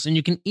deals, and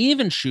you can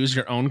even choose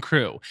your own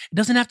crew. It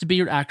doesn't have to be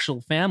your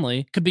actual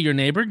family. It could be your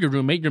neighbor, your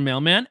roommate, your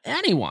mailman,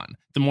 anyone.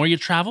 The more you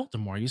travel, the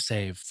more you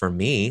save. For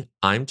me,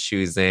 I'm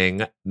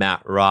choosing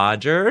Matt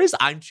Rogers.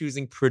 I'm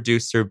choosing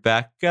producer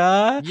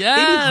Becca. Yes!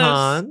 Maybe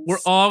Hans. We're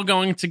all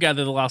going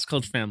together, the Lost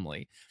Coach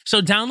family.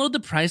 So download the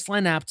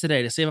Priceline app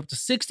today to save up to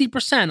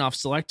 60% off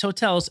select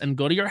hotels and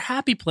go to your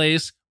happy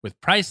place with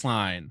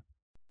Priceline.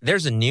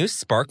 There's a new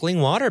sparkling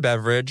water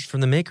beverage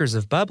from the makers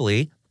of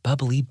Bubbly,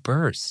 Bubbly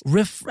Burst.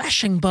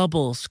 Refreshing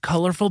bubbles,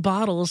 colorful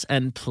bottles,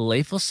 and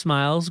playful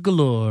smiles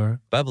galore.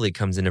 Bubbly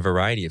comes in a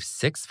variety of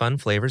 6 fun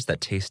flavors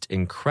that taste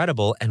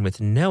incredible, and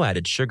with no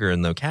added sugar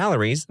and low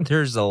calories,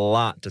 there's a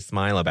lot to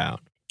smile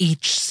about.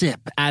 Each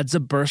sip adds a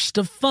burst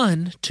of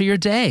fun to your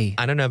day.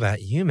 I don't know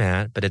about you,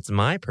 Matt, but it's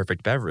my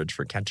perfect beverage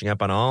for catching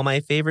up on all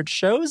my favorite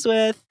shows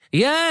with.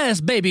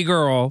 Yes, baby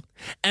girl.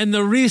 And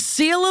the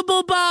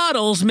resealable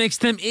bottles makes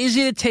them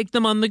easy to take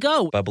them on the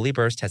go. Bubbly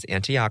Burst has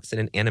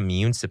antioxidant and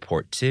immune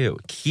support, too,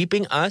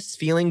 keeping us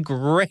feeling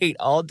great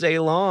all day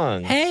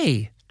long.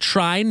 Hey,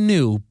 try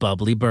new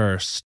Bubbly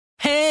Burst.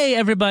 Hey,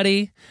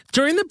 everybody.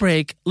 During the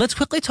break, let's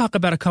quickly talk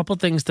about a couple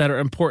things that are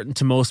important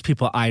to most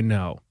people I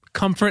know.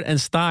 Comfort and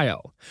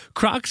style.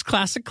 Crocs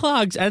classic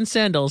clogs and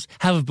sandals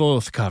have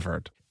both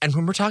covered. And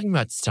when we're talking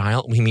about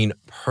style, we mean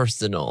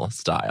personal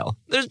style.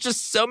 There's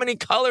just so many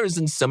colors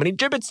and so many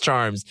Jibbitz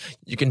charms.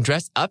 You can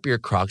dress up your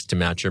Crocs to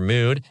match your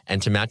mood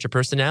and to match your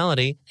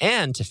personality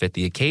and to fit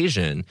the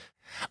occasion.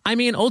 I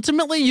mean,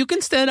 ultimately, you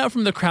can stand out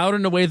from the crowd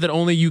in a way that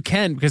only you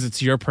can because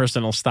it's your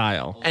personal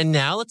style. And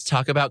now let's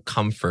talk about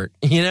comfort.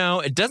 You know,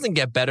 it doesn't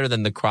get better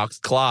than the Crocs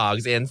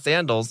clogs and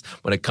sandals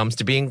when it comes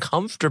to being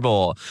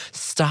comfortable.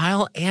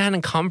 Style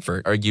and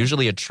comfort are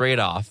usually a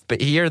trade-off, but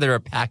here they're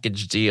a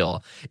package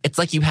deal. It's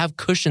like you have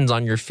cushions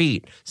on your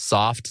feet.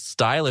 Soft,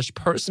 stylish,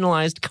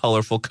 personalized,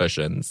 colorful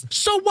cushions.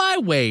 So why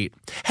wait?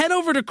 Head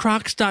over to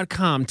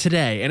Crocs.com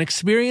today and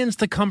experience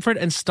the comfort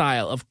and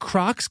style of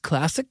Crocs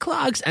classic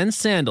clogs and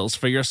sandals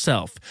for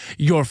yourself.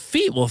 Your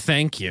feet will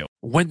thank you.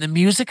 When the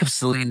music of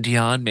Celine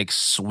Dion makes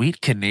sweet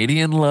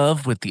Canadian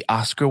love with the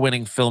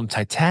Oscar-winning film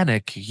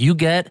Titanic, you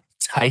get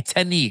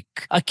Titanic,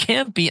 a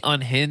campy,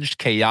 unhinged,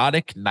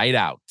 chaotic night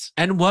out.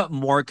 And what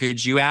more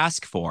could you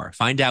ask for?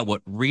 Find out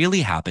what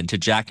really happened to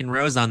Jack and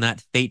Rose on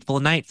that fateful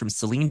night from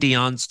Celine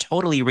Dion's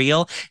totally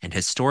real and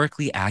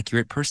historically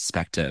accurate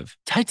perspective.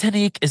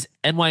 Titanic is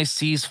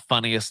NYC's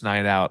funniest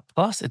night out.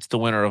 Plus, it's the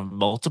winner of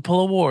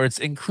multiple awards,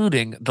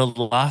 including the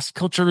Las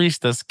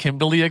Culturistas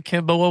Kimberly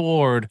Akimbo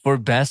Award for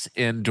Best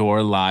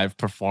Indoor Live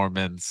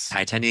Performance.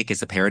 Titanic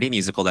is a parody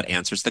musical that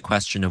answers the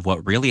question of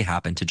what really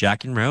happened to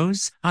Jack and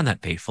Rose on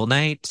that fateful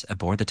night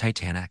aboard the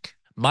Titanic.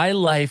 My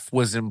life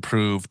was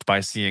improved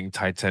by seeing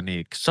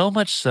Titanic, so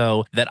much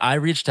so that I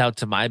reached out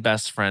to my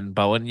best friend,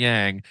 Bowen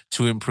Yang,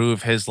 to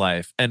improve his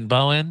life. And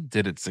Bowen,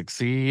 did it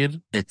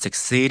succeed? It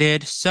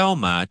succeeded so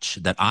much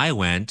that I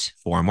went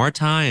 4 more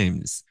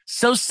times.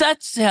 So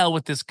set sail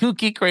with this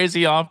kooky,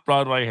 crazy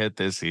off-Broadway hit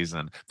this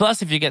season.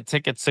 Plus, if you get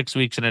tickets 6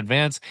 weeks in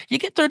advance, you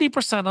get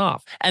 30%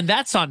 off. And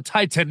that's on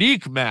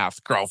Titanic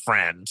math,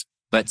 girlfriend.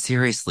 But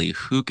seriously,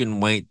 who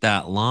can wait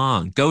that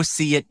long? Go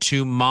see it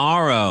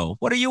tomorrow.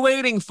 What are you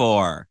waiting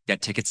for?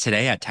 Get tickets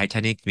today at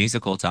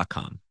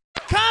TitanicMusical.com.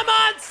 Come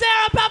on,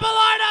 Sarah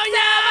Pappalardo,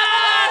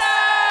 yes!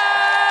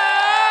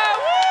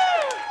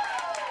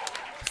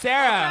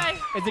 Sarah,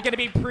 is it going to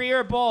be pre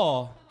or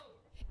bowl?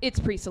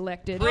 It's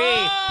pre-selected.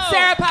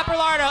 Sarah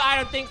Pappalardo, I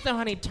don't think so,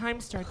 honey. Time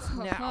starts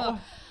now.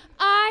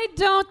 I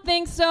don't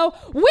think so.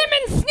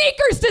 Women's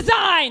sneakers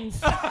designs!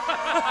 I'm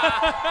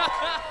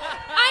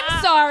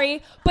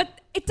sorry, but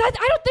I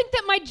don't think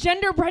that my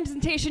gender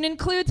presentation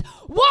includes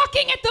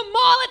walking at the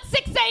mall at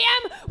 6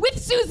 a.m. with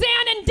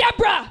Suzanne and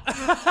Deborah.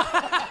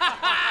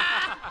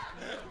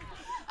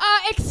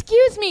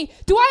 Excuse me,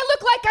 do I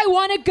look like I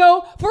want to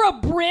go for a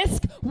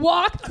brisk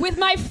walk with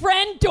my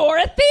friend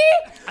Dorothy?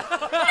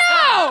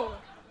 No!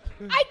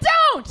 I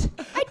don't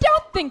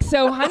think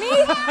so, honey.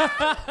 30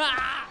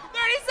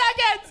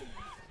 seconds!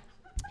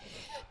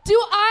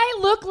 Do I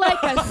look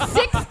like a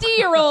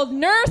 60-year-old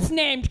nurse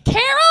named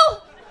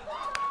Carol?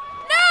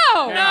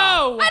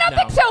 No, I don't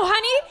think so,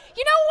 honey.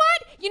 You know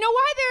what? You know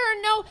why there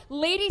are no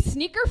lady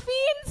sneaker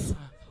fiends?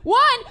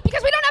 1,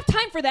 because we don't have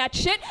time for that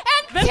shit.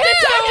 And 2,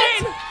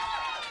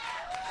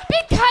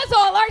 because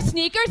all our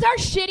sneakers are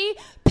shitty,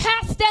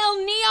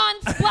 pastel,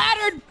 neon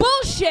splattered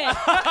bullshit.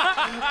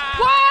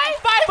 Why?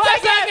 5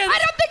 seconds. I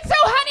don't think so,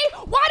 honey.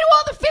 Why do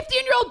all the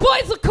 15-year-old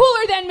boys look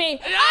cooler than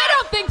me? I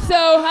don't think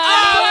so,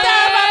 honey.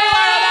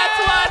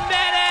 That's 1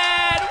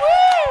 minute.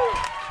 Woo!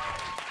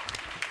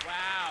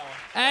 Wow.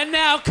 And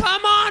now,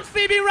 come on,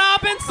 Phoebe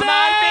Robinson! Come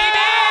on, Phoebe!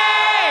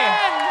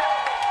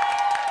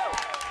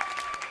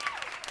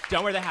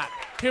 Don't wear the hat.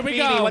 Here we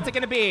Phoebe, go. what's it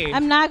going to be?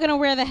 I'm not gonna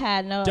wear the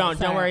hat. No.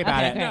 Don't worry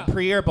about it. Okay.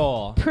 Pre or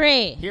bowl?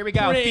 Pre. Here we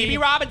go. Pre. Phoebe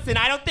Robinson.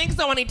 I don't think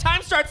so, honey.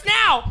 Time starts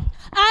now.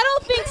 I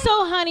don't think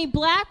so, honey.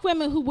 Black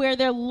women who wear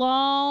their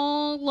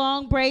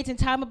long braids and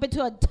tie them up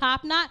into a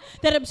top knot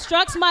that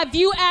obstructs my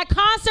view at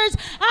concerts.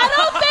 I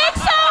don't think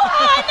so,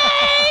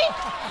 honey.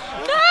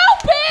 No,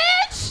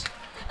 bitch.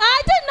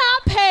 I did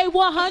not pay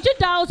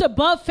 $100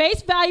 above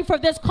face value for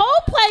this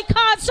Coldplay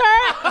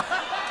concert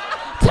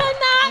to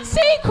not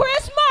see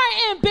Chris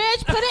Martin,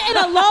 bitch. Put it in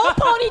a low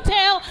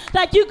ponytail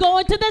like you go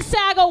into the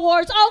SAG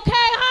Awards. Okay,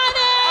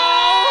 honey?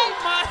 Oh,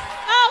 my.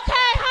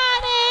 Okay,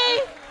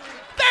 honey?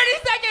 30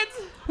 seconds.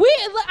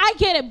 I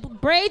get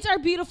it. Braids are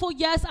beautiful.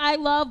 Yes, I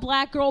love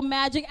Black Girl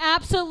Magic.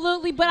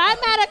 Absolutely. But I'm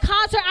at a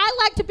concert I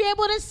like to be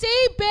able to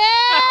see,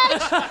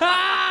 bitch.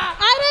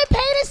 I didn't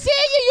pay to see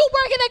you. You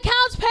work in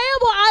accounts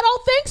payable. I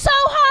don't think so,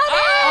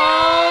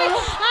 honey.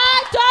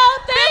 I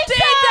don't think 15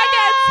 so.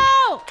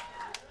 seconds.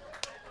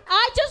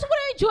 I just want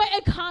to enjoy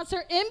a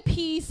concert in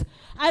peace.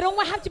 I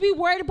don't have to be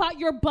worried about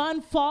your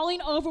bun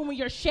falling over when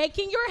you're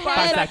shaking your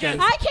head. 5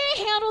 seconds. I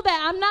can't handle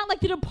that. I'm not like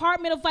the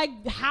Department of like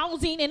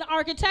Housing and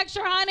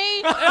Architecture,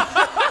 honey. Get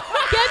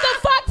the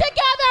fuck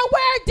together.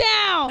 Wear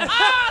down.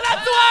 Oh,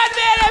 that's 1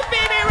 minute,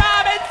 Phoebe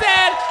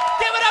Robinson.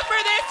 Give it up for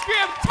this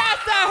group.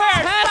 Tessa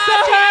Hurst,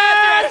 Bob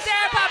Andrews,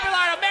 Sarah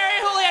Pappalardo, Mary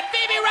Julian,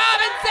 Phoebe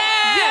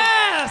Robinson.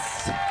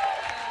 Yes!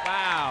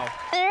 Wow.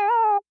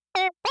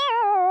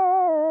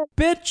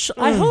 Bitch,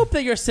 I hope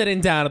that you're sitting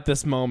down at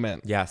this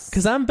moment. Yes.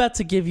 Because I'm about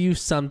to give you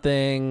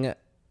something.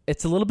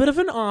 It's a little bit of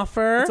an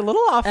offer. It's a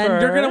little offer.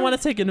 And you're going to want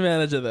to take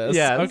advantage of this.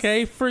 Yes.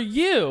 Okay? For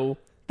you,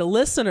 the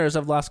listeners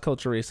of Las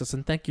Culturistas,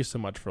 and thank you so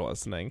much for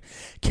listening,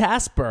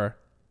 Casper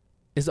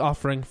is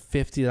offering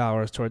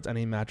 $50 towards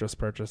any mattress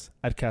purchase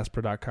at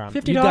Casper.com.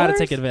 $50? You got to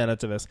take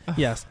advantage of this.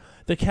 Yes.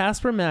 The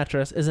Casper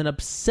mattress is an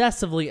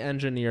obsessively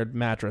engineered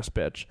mattress,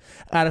 bitch,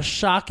 at a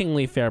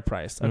shockingly fair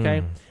price,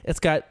 okay? It's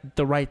got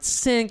the right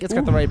sink. It's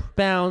got the right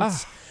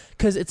bounce.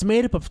 Because it's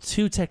made up of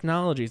 2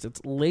 technologies. It's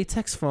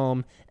latex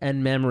foam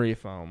and memory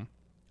foam.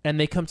 And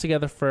they come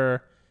together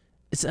for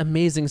it's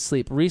amazing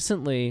sleep.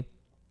 Recently,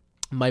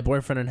 my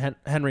boyfriend and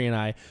Henry and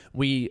I,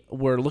 we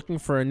were looking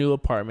for a new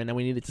apartment and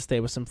we needed to stay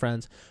with some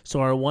friends.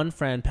 So our one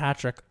friend,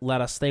 Patrick,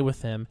 let us stay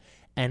with him.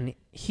 And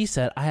he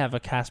said, I have a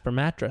Casper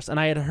mattress. And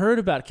I had heard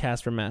about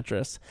Casper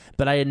mattress,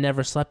 but I had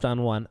never slept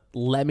on one.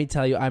 Let me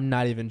tell you, I'm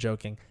not even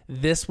joking.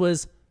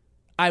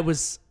 I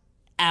was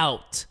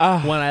out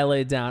when I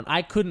laid down.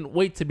 I couldn't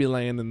wait to be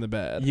laying in the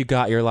bed. You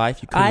got your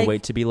life. You couldn't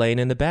wait to be laying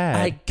in the bed.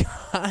 I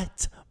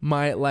got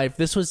my life.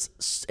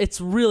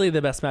 It's really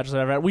the best mattress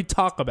I've ever had. We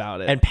talk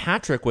about it. And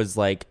Patrick was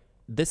like,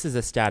 this is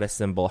a status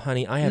symbol.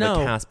 Honey, I have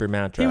a Casper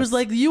mattress. He was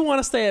like, you want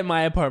to stay at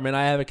my apartment?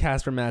 I have a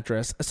Casper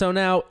mattress. So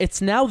now it's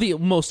the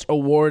most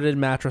awarded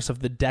mattress of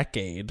the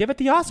decade. Give it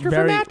the Oscar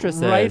for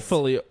mattresses.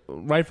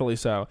 Rightfully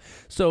so.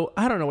 So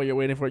I don't know what you're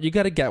waiting for. You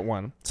got to get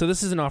one. So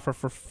this is an offer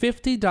for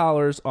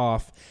 $50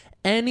 off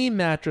any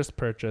mattress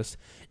purchase.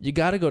 You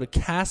got to go to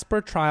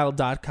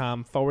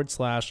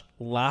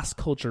CasperTrial.com/Las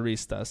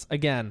Culturistas.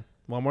 Again,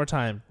 one more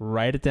time.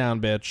 Write it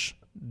down, bitch.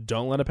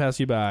 Don't let it pass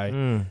you by.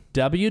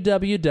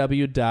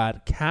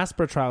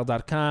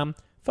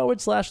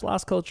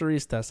 www.CasperTrial.com/Las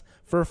Culturistas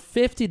for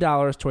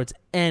 $50 towards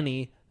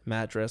any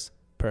mattress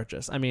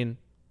purchase. I mean,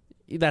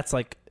 that's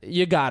like,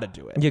 you gotta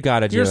do it. You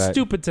gotta do it. You're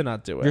stupid to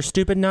not do it. You're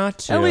stupid not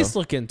to. At least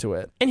look into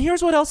it. And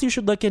here's what else you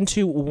should look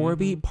into.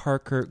 Warby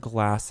Parker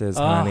glasses,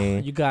 honey.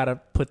 You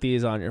gotta put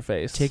these on your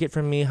face. Take it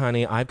from me,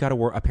 honey. I've got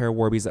a pair of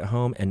Warbies at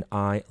home, and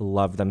I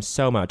love them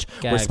so much.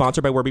 Gag. We're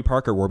sponsored by Warby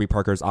Parker. Warby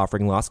Parker is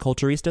offering Las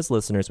Culturistas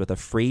listeners with a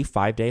free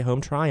 5-day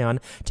home try-on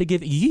to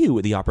give you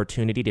the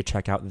opportunity to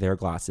check out their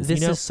glasses.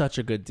 This is such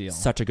a good deal.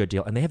 Such a good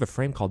deal. And they have a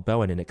frame called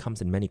Bowen, and it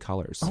comes in many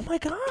colors. Oh, my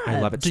God.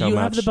 I love it so much. Do you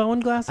have the Bowen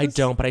glasses? I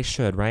don't, but I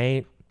should,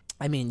 right?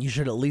 I mean, you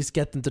should at least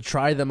get them to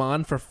try them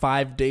on for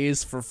 5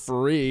 days for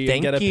free.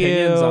 Thank and get you.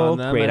 Opinions on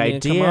them. Great I mean,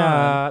 idea. Come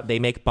on. They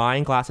make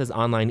buying glasses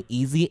online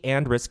easy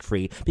and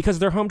risk-free because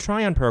their home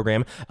try-on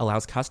program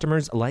allows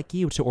customers like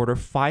you to order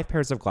 5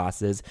 pairs of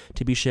glasses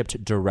to be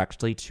shipped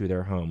directly to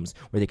their homes,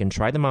 where they can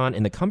try them on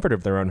in the comfort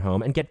of their own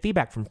home and get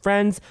feedback from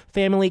friends,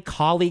 family,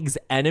 colleagues,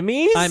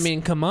 enemies. I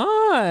mean, come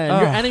on.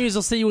 Your enemies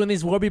will see you in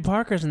these Warby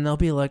Parkers, and they'll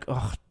be like,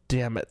 oh,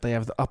 damn it, they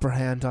have the upper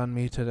hand on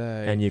me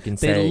today. And you can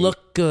say, they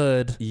look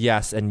good.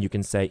 Yes, and you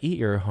can say, eat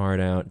your heart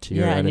out to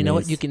your enemies. Yeah, and you know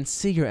what? You can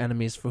see your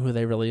enemies for who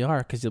they really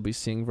are because you'll be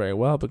seeing very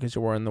well because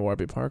you're wearing the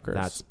Warby Parkers.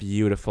 That's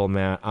beautiful,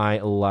 Matt. I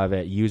love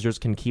it. Users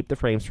can keep the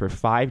frames for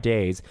 5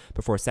 days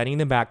before sending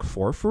them back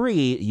for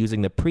free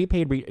using the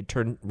prepaid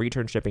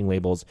return shipping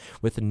labels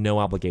with no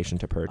obligation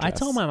to purchase. I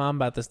told my mom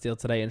about this deal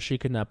today, and she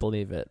could not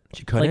believe it.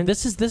 She couldn't? Like,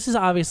 this is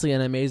obviously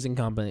an amazing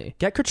company.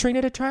 Get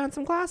Katrina to try on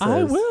some glasses.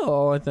 I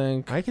will, I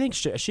think. I think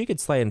she could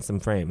slay in some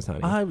frames,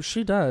 honey.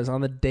 She does, on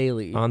the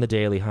daily. On the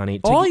daily, honey.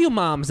 All you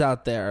moms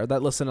out there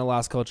that listen to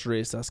Las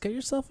Culturistas, get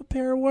yourself a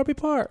pair of Warby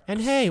Park.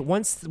 And hey,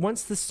 once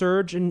the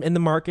surge in the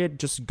market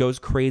just goes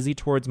crazy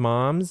towards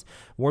moms,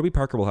 Warby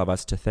Parker will have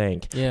us to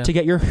thank. Yeah. To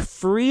get your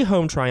free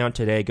home try-on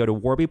today, go to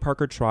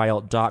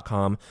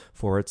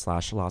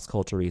warbyparkertrial.com/Las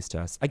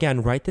Culturistas.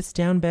 Again, write this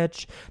down,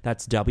 bitch.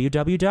 That's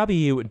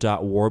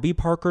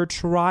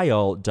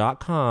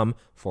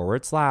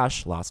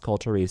www.warbyparkertrial.com/Las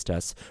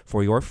Culturistas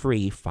for your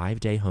free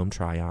 5-day home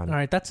try-on. All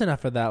right, that's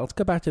enough of that. Let's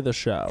go back to the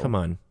show. Come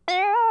on.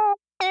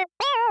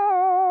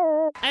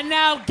 And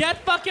now,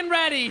 get fucking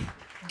ready.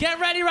 Get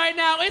ready right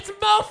now. It's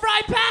Mo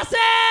Fry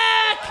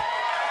Pasek!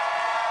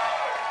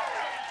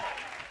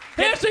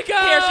 Here she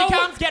goes. Here she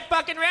comes. Get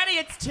fucking ready.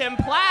 It's Tim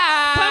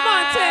Platt. Come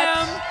on,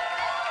 Tim.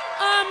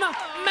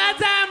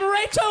 Madame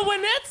Rachel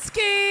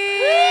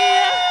Winitsky.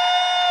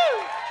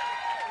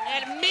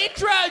 And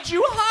Mitra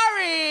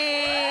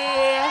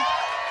Juhari.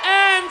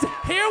 And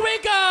here we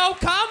go.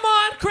 Come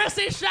on,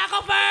 Chrissy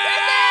Shackelford.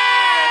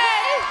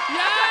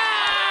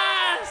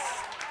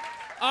 Yes.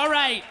 All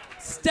right.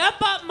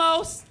 Step up,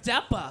 Mo.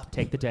 Step up.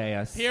 Take the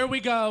dais. Here we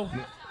go.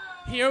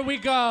 Here we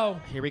go.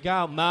 Here we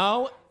go.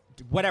 Mo,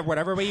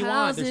 whatever way you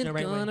want. There's no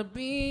right way. How's it gonna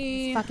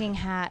be? Fucking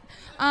hat.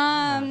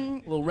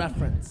 Little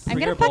reference. I'm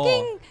gonna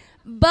fucking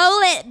bowl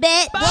it,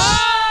 bitch.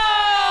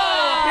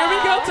 Here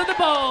we go to the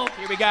bowl.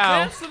 Here we go.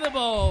 Dance to the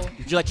bowl.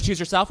 Would you like to choose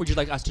yourself, or would you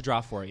like us to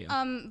draw for you?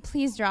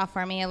 Please draw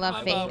for me. I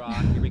love fate.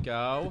 Here we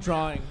go.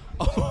 Drawing.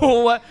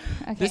 Oh,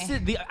 Okay. This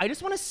is I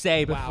just want to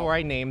say before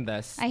I name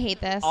this. I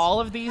hate this. All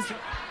of these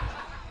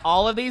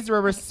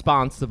were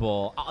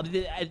responsible.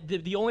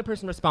 The only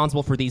person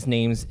responsible for these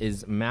names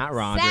is Matt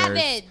Rogers.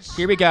 Savage.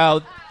 Here we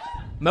go.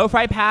 Mo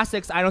Fry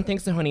Passek's I Don't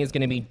Think So, Honey is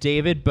going to be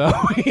David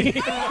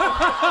Bowie.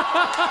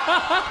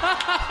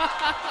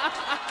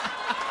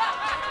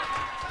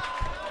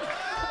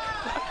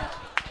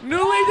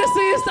 Newly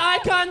deceased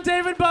icon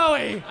David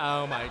Bowie.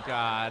 Oh my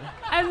God.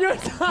 And your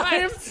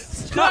time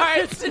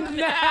starts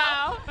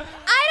now.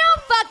 I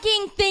don't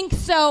fucking think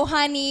so,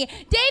 honey.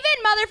 David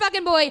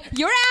motherfucking Bowie,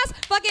 your ass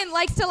fucking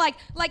likes to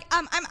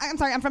I'm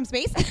sorry, I'm from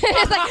space. it's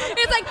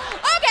like,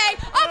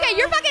 okay,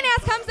 your fucking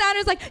ass comes down and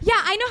is like, yeah,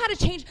 I know how to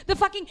change the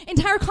fucking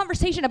entire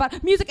conversation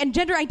about music and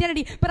gender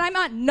identity, but I'm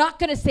not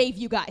gonna save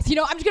you guys. You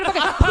know, I'm just gonna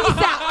fucking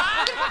peace out.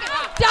 I'm gonna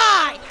fucking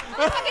die. I'm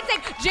gonna fucking say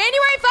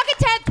January fucking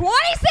 10th,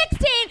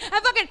 2016,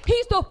 and fucking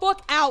peace the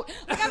fuck out.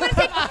 Like I'm gonna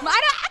say,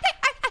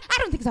 I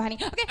don't think so, honey.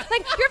 Okay,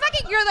 like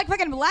you're like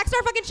fucking black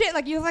star fucking shit.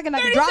 Like you fucking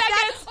like drop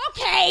that.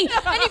 Okay, and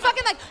you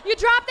fucking like you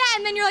drop that,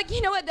 and then you're like,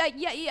 you know what?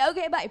 Yeah,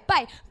 okay, bye.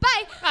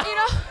 You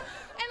know.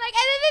 And like,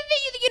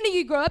 and then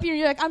you grow up,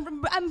 you're like, I'm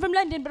from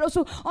London, but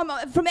also I'm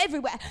from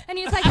everywhere. And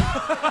he's like, I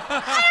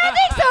don't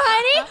think so,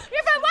 honey.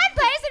 You're from one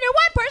place,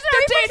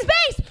 Sorry for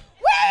space.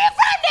 Where are you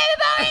from, David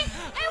Bowie?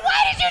 And why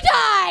did you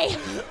die?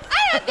 I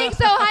don't think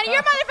so, honey.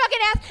 Your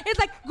motherfucking ass is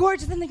like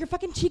gorgeous and like your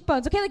fucking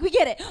cheekbones. Okay, like we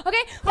get it.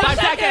 Okay. 5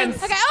 seconds.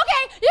 Okay.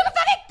 You can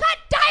fucking cut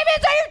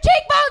diamonds on your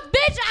cheekbones,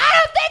 bitch. I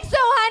don't think so,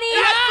 honey.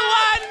 That's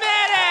 1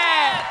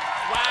 minute.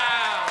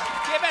 Wow.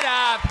 Give it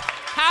up.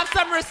 Have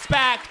some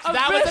respect.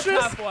 That was a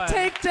tough one.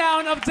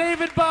 Takedown of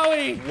David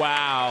Bowie.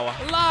 Wow.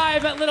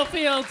 Live at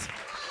Littlefield.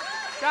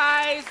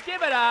 Guys,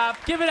 give it up.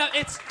 Give it up.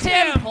 It's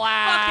Tim Tim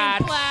Platt.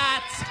 fucking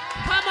Platt.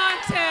 Come on,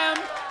 Tim.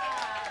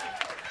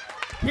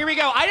 Here we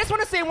go. I just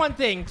want to say one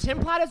thing. Tim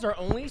Platt is our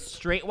only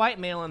straight white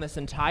male on this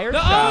entire show.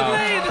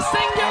 The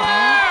singular.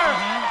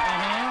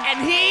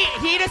 And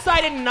he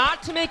decided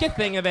not to make a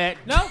thing of it.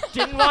 No.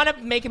 Didn't want to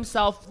make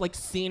himself like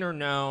seen or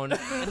known.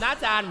 And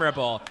that's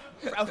admirable.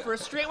 For a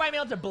straight white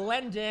male to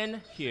blend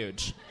in,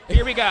 huge.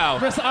 Here we go.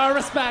 Our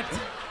respect.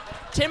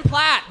 Tim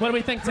Platt. What do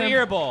we think, Tim?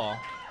 Clearable.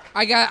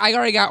 I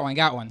already got one.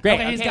 Great.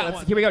 Okay, he's got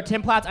one. Here we go.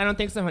 Tim Platt. I don't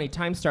think so, honey.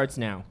 Time starts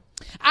now.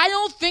 I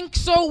don't think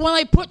so. When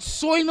I put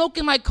soy milk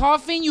in my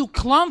coffee and you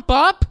clump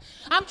up,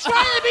 I'm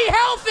trying to be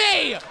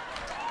healthy.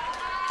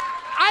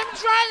 I'm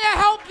trying to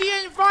help the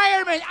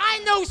environment. I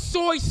know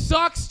soy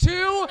sucks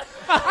too.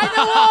 I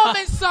know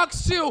almond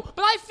sucks too.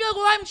 But I feel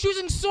when I'm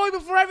choosing soy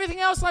before everything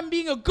else, I'm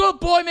being a good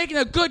boy, making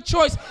a good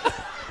choice. And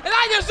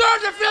I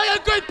deserve to feel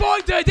like a good boy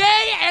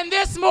today and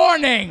this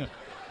morning.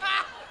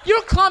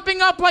 You're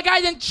clumping up like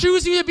I didn't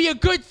choose you to be a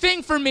good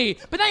thing for me.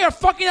 But now you're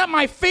fucking up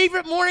my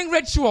favorite morning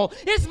ritual.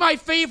 It's my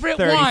favorite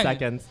 30 one.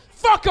 seconds.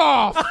 Fuck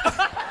off.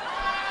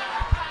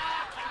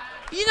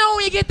 You know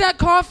when you get that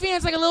coffee and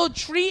it's like a little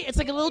treat, it's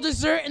like a little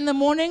dessert in the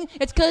morning?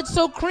 It's because it's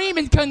so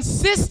creamy and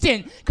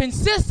consistent.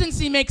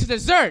 Consistency makes a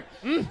dessert,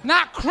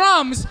 not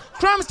crumbs.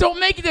 Crumbs don't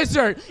make a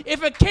dessert.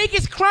 If a cake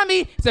is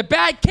crummy, it's a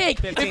bad cake.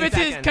 If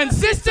it's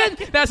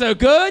consistent, that's a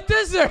good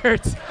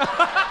dessert.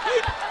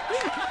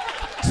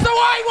 So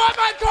I want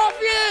my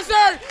coffee and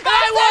dessert, and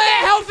I want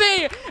it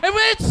healthy. And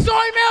when it's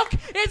soy milk,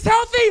 it's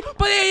healthy,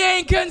 but it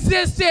ain't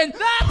consistent.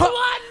 That's 1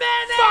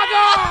 minute. Fuck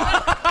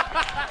off.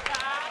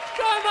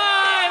 Come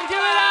on, give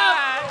it up.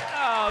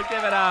 Oh,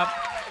 give it up.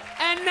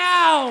 And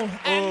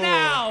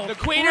now, the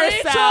queen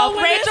herself,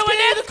 Rachel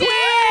Winitsky. The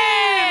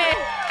queen.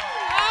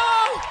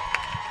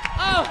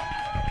 Oh.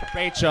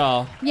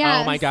 Rachel.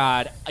 Yes. Oh my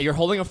God. You're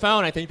holding a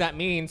phone. I think that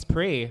means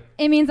pre.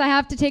 It means I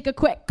have to take a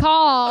quick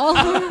call.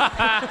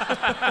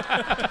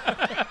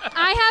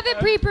 I have it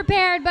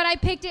pre-prepared, but I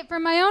picked it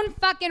from my own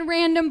fucking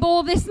random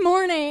bowl this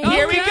morning.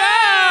 Here we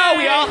go.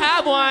 We all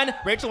have one.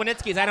 Rachel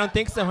Winitsky's I don't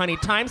think so, honey.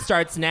 Time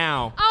starts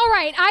now. All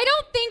right. I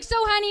don't think so,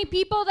 honey.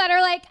 People that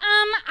are like,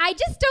 I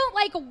just don't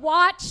like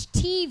watch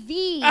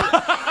TV.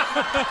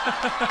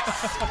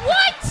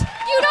 What?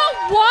 You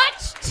don't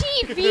watch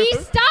TV?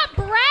 Stop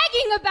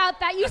bragging about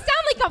that. You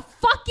sound like a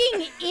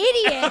fucking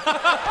idiot.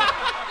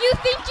 You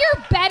think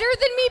you're better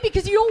than me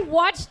because you don't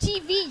watch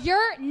TV?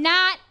 You're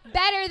not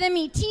better than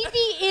me. TV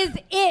is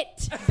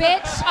it,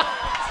 bitch.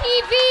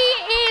 TV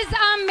is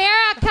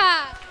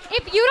America.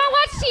 If you don't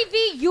watch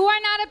TV, you are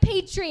not a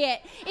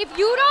patriot. If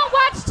you don't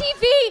watch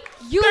TV,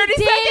 you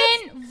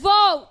didn't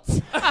vote.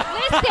 Listen,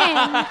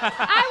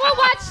 I will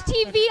watch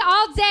TV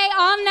all day,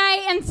 all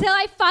night until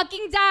I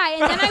fucking die.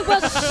 And then I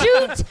will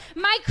shoot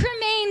my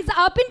cremains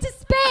up into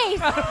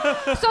space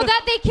so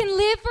that they can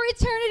live for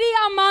eternity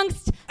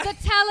amongst the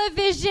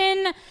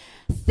television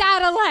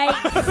satellites.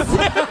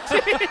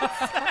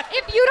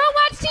 If you don't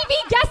watch TV,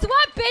 guess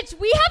what, bitch?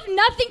 We have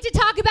nothing to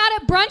talk about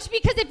at brunch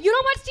because if you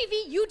don't watch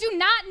TV, you do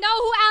not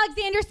know who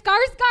Alexander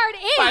Skarsgård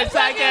is. 5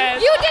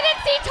 seconds. You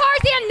didn't see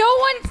Tarzan. No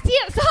one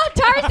saw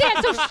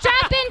Tarzan. So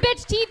strap in,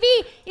 bitch.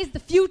 TV is the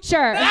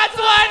future. That's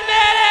 1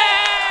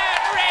 minute.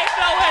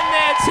 Rachel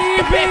Winitsky.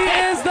 TV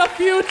is the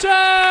future.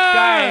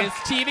 Guys,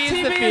 TV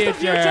is the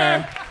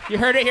future. You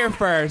heard it here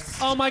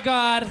first. Oh my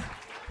God.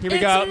 Here we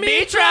go.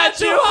 Mitra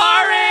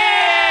Juhari.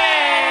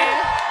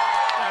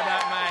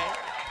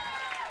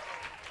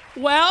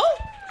 Well,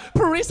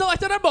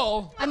 pre-selected a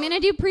bowl. I'm going to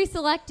do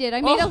pre-selected.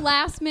 I made a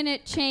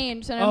last-minute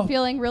change, and I'm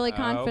feeling really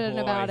confident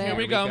about it. Here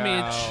we go,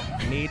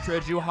 Meech.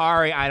 Mitra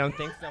Juhari. I don't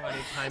think so, honey.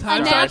 A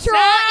natural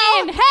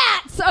and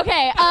hats.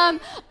 Okay.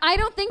 I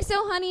don't think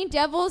so, honey.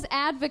 Devil's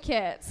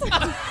advocates.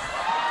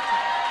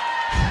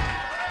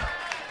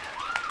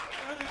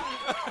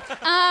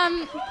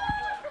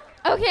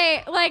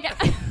 Okay, like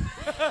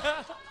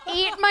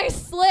eat my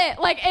slit.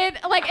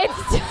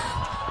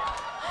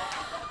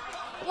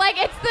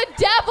 It's the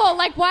devil.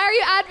 Like, why are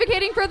you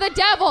advocating for the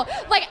devil?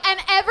 Like, and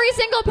every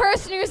single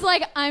person who's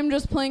like, I'm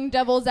just playing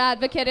devil's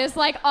advocate is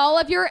like all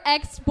of your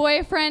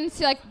ex-boyfriends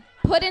who like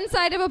put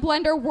inside of a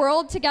blender,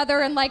 whirled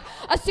together, and like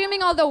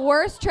assuming all the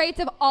worst traits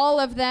of all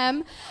of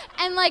them,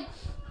 and like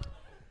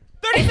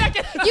 30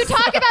 seconds. You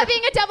talk about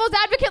being a devil's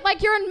advocate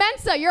like you're in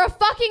Mensa. You're a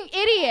fucking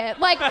idiot.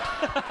 Like,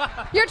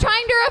 you're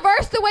trying to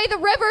reverse the way the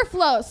river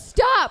flows.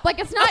 Stop. Like,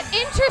 it's not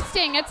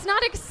interesting. It's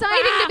not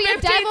exciting to be a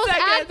devil's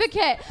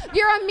advocate.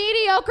 You're a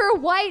mediocre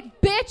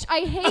white bitch.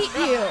 I hate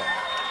you.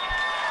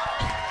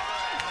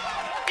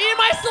 Eat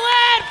my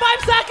slit.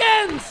 5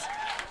 seconds.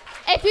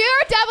 If you're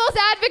a devil's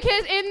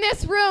advocate in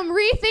this room,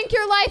 rethink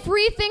your life,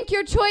 rethink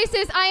your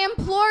choices. I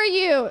implore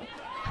you.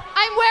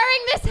 I'm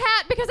wearing this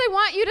hat because I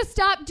want you to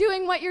stop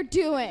doing what you're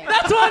doing.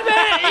 That's 1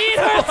 minute. Eat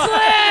her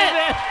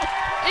slit.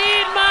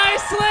 Eat my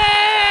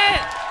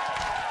slit.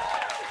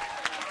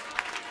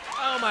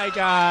 Oh my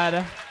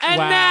God. And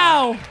Wow.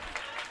 now,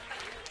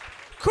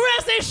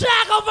 Chrissy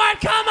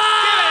Shackelford, come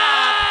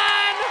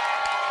on!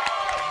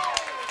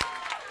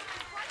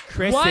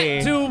 Chrissy.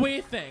 What do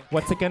we think?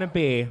 What's it gonna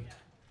be?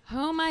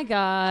 Oh my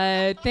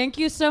God. Thank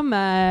you so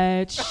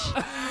much.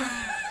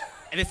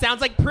 And it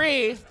sounds like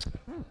Pri.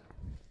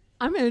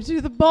 I'm going to do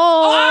the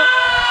bowl.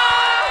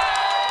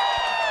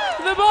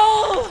 The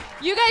bowl!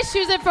 You guys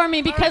choose it for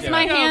me because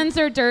my hands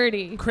are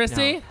dirty.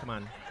 Chrissy? No, come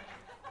on.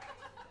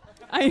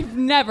 I've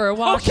never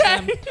washed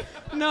them.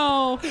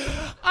 No.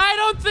 I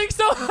don't think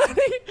so,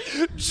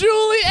 honey.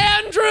 Julie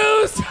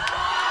Andrews!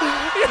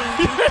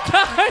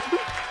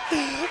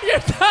 Your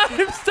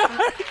time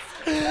starts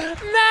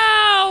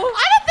now!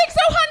 I don't think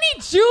so,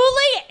 honey.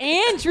 Julie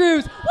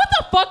Andrews. What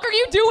the fuck are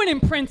you doing in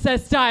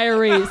Princess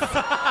Diaries?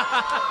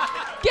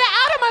 Get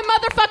out of my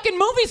motherfucking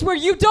movies where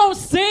you don't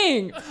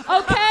sing,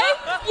 okay?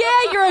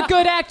 Yeah, you're a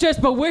good actress,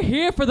 but we're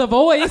here for the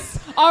voice.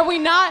 Are we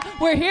not?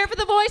 We're here for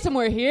the voice and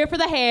we're here for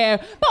the hair.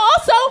 But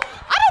also,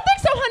 I don't think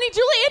so, honey.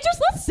 Julie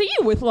Andrews, let's see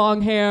you with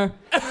long hair.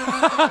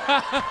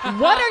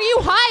 What are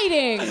you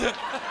hiding?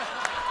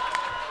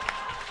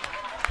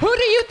 Who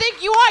do you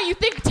think you are? You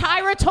think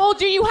Tyra told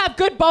you you have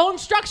good bone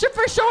structure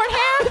for short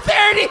hair?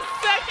 30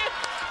 seconds.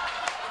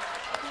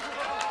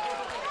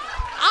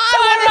 I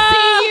want to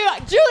see you.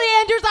 Julie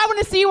Andrews, I want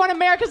to see you on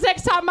America's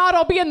Next Top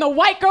Model being the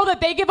white girl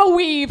that they give a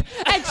weave.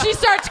 And she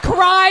starts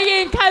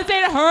crying because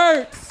it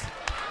hurts.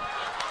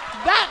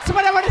 That's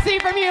what I want to see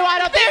from you. I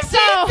don't think so,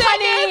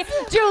 honey.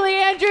 Julie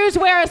Andrews,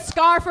 wear a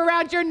scarf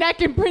around your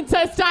neck in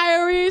Princess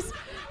Diaries.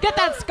 Get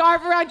that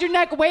scarf around your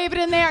neck, wave it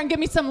in there, and give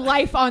me some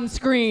life on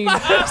screen.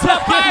 5 seconds.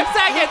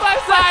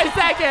 5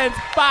 seconds.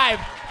 5.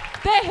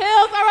 The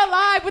hills are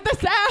alive with the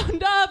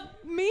sound of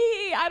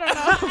me. I don't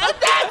know.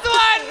 That's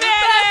 1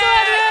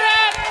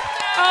 minute.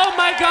 Oh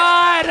my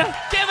God!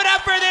 Give it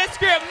up for this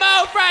group.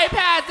 Mo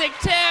Fry-Pasek,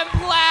 Tim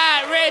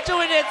Platt, Rachel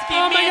Winitsky,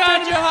 Oh my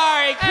God. Mitra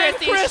Johari, And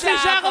Chrissy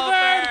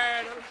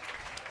Shackelford.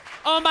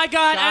 Oh my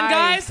God! And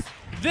guys,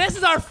 this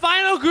is our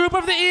final group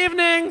of the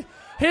evening.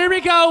 Here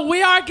we go.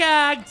 We are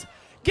gagged.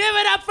 Give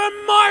it up for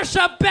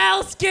Marsha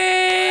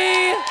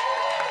Belsky.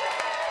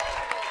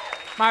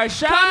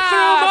 Marsha. Come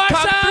through,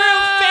 Marsha. Come through,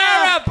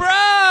 Farrah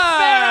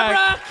Brooke. Farrah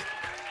Brooke.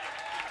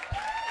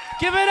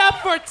 Give it up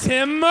for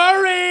Tim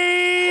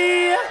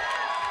Murray.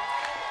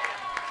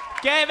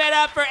 Give it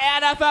up for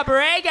Anna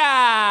Fabrega.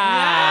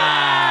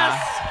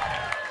 Yes.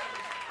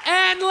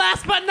 And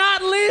last but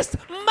not least,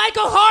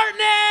 Michael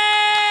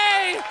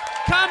Hartney.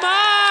 Come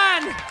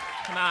on.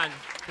 Come on.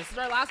 This is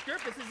our last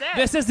group. This is it.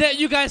 This is it,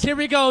 you guys. Here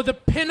we go. The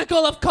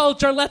pinnacle of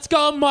culture. Let's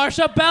go,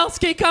 Marsha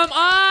Belsky. Come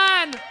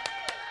on.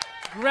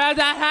 Grab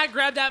that hat.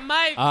 Grab that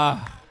mic.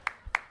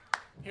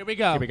 Here we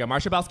go. Here we go.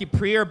 Marsha Belsky,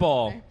 Pri or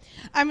bowl?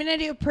 I'm going to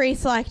do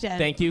pre-selected.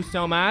 Thank you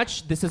so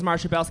much. This is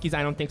Marsha Belsky's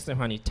I Don't Think So,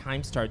 Honey.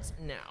 Time starts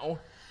now.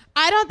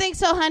 I don't think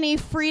so, honey.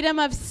 Freedom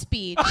of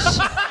speech.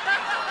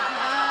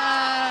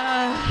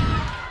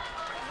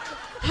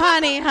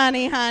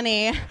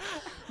 Honey.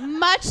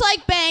 Much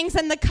like bangs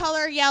and the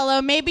color yellow,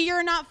 maybe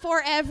you're not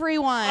for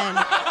everyone.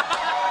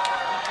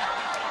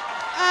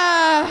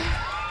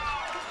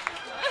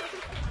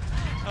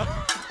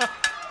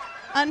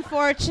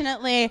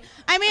 Unfortunately.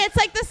 I mean, it's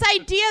like this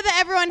idea that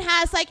everyone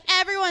has, like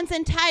everyone's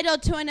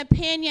entitled to an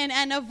opinion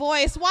and a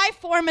voice. Why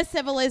form a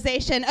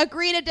civilization?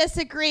 Agree to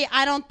disagree.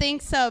 I don't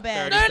think so,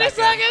 bitch. 30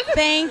 seconds.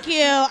 Thank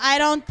you. I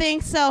don't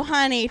think so,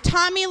 honey.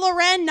 Tommy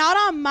Loren, not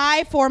on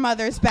my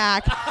foremother's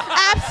back.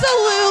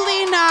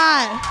 Absolutely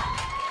not.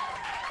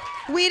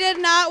 We did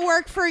not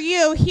work for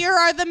you. Here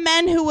are the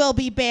men who will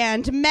be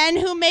banned. Men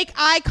who make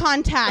eye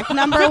contact,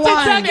 number 1.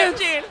 15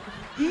 seconds.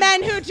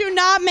 Men who do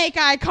not make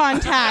eye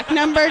contact,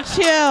 number 2.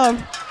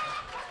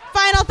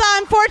 Final thought,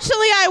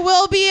 unfortunately, I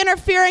will be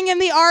interfering in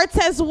the arts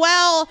as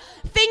well.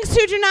 Things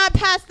who do not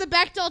pass the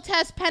Bechdel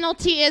test,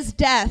 penalty is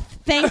death.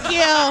 Thank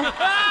you.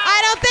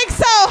 I don't think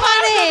so,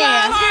 honey.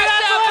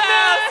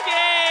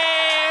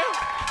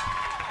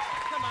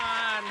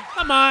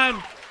 Come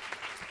on.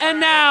 And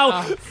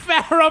now,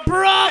 Farrah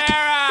Brooke.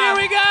 Here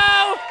we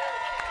go.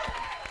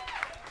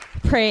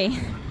 Pray.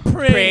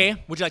 Pri,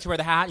 would you like to wear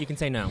the hat? You can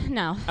say no.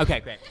 No.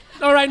 Okay, great.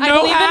 All right, I no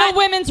believe hat. in a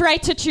women's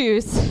right to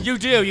choose. You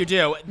do.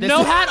 This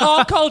No is- hat,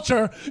 all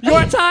culture.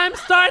 Your time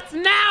starts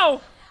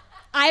now.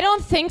 I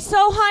don't think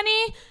so,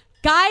 honey.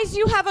 Guys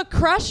you have a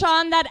crush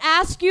on that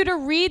ask you to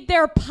read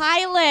their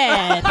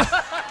pilot.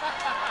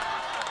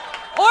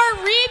 Or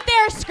read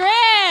their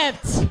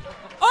script.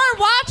 Or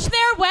watch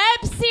their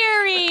web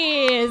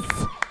series.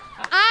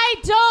 I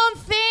don't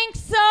think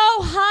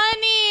so,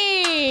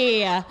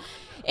 honey.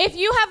 If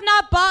you have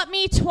not bought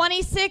me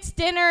 26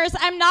 dinners,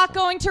 I'm not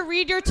going to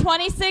read your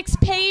 26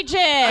 pages. No,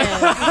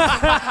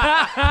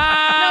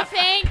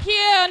 thank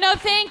you. No,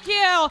 thank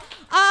you.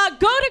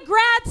 Go to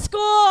grad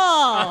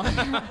school.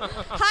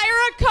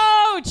 Hire a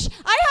coach.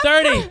 I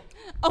have 30.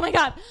 Oh my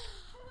God.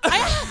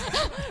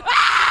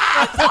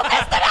 I'm so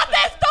pissed about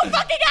this. Don't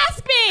fucking ask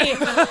me.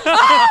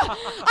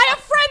 I have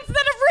friends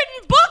that have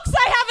written books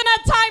I haven't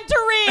had time to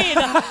read.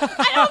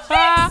 I don't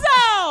think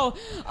so.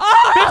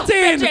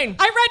 15.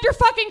 I read your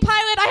fucking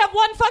pilot. I have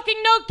one fucking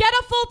note. Get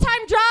a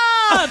full-time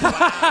job.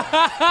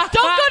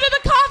 Don't go to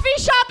the coffee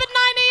shop at 9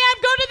 a.m.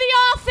 Go to the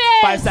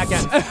office. 5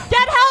 seconds.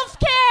 Get health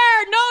care.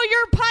 No,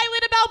 your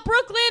pilot about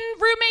Brooklyn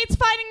roommates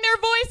finding their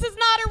voice is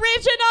not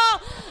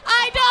original.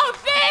 I don't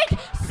think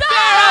so.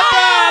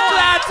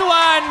 That's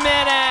 1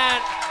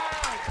 minute.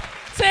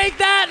 Take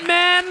that,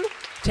 man.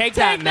 Take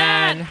that,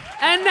 man.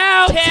 And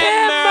now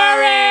Tim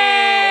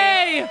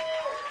Murray.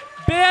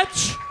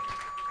 Bitch.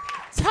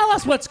 Tell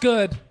us what's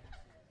good.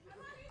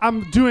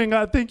 I'm doing,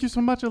 thank you so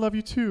much. I love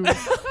you too.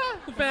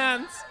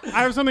 Fans.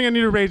 I have something I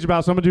need to rage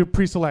about, so I'm going to do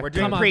pre-select. We're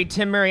doing pre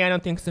Tim Murray. I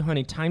don't think so,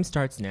 honey. Time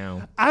starts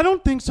now. I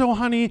don't think so,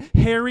 honey.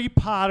 Harry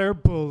Potter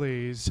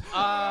bullies.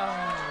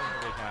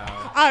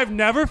 I've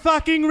never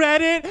fucking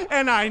read it,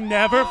 and I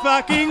never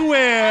fucking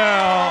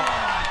will.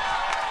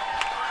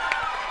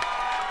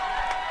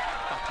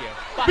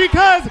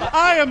 Because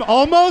I am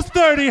almost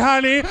 30,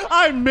 honey.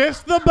 I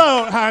missed the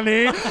boat,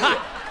 honey.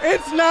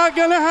 It's not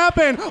gonna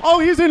happen. Oh,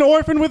 he's an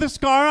orphan with a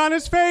scar on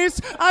his face?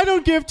 I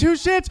don't give two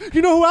shits.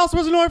 You know who else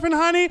was an orphan,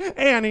 honey?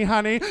 Annie,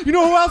 honey. You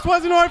know who else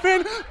was an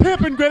orphan?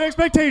 Pip in Great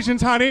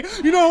Expectations, honey.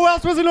 You know who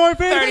else was an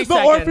orphan? 30 The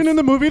seconds. orphan in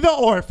the movie The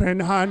Orphan,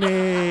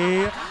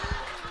 honey.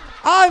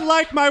 I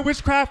like my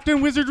witchcraft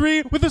and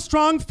wizardry with a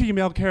strong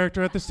female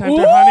character at the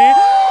center, honey.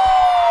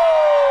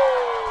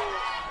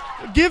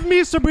 Give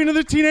me Sabrina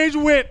the Teenage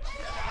Witch.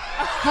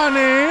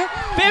 Honey,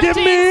 15 give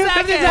me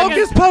seconds.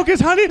 Hocus Pocus,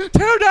 honey.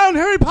 Tear down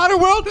Harry Potter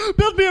world.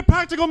 Build me a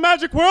practical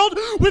magic world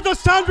with a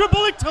Sandra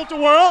Bullock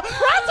tilt-a-whirl.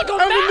 Practical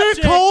and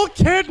magic. Nicole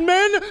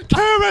Kidman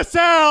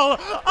carousel.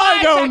 I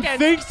don't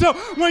think so.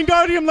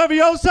 Wingardium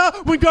Leviosa.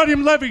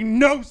 Wingardium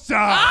Levinosa.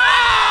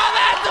 Oh,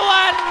 that's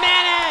 1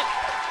 minute.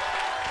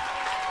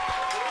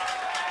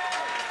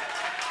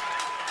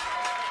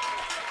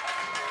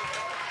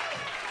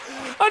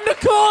 A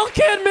Nicole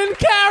Kidman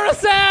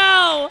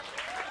carousel.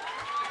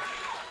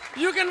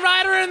 You can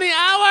ride her in the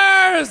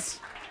hours.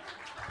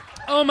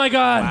 Oh my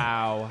God.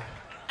 Wow.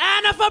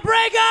 Anna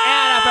Fabrega.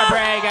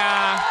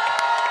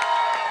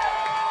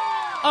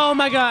 Oh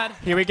my God.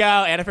 Here we go.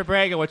 Anna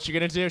Fabrega. What's she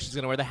gonna do? She's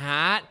gonna wear the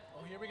hat.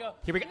 Oh, here we go.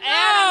 Here we go.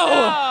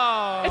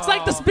 No. It's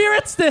like the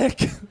spirit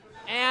stick.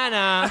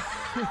 Anna.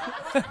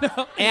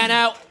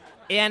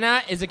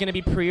 Anna, is it gonna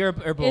be pre or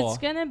bowl? It's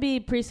gonna be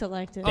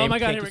pre-selected. Oh my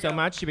God, Thank here you we so go.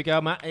 much. Here we go.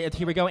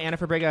 Here we go. Anna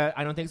Fabrega.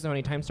 I don't think so.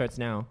 Any time starts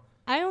now.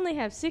 I only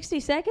have 60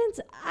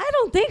 seconds? I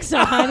don't think so,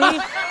 honey.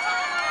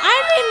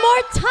 I need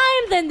more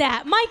time than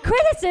that. My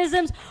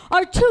criticisms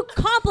are too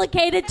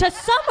complicated to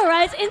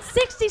summarize in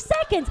 60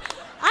 seconds.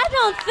 I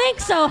don't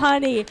think so,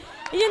 honey.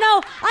 You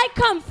know, I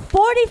come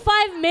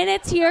 45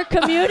 minutes here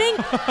commuting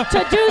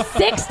to do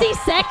 60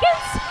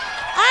 seconds?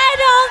 I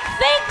don't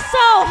think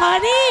so,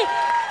 honey.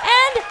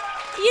 And,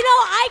 you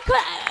know, I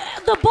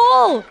could, the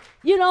bowl,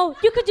 you know,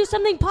 you could do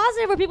something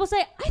positive where people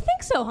say, I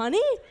think so,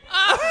 honey.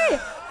 Hey.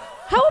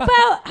 How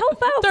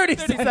about 30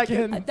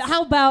 seconds.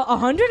 How about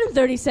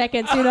 130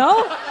 seconds, you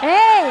know?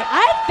 Hey,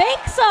 I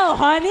think so,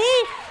 honey.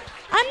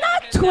 I'm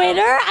not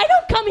Twitter. I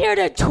don't come here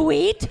to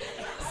tweet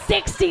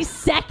 60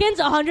 seconds,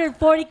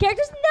 140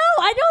 characters.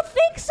 No, I don't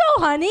think so,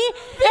 honey.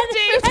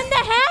 And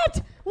the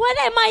hat? What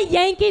am I,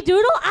 Yankee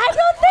Doodle? I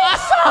don't think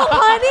so,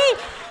 honey.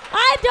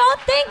 I don't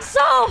think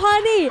so,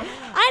 honey.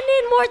 I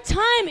need more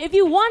time. If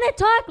you want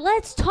to talk,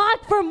 let's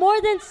talk for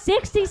more than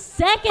 60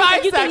 seconds. 5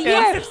 and you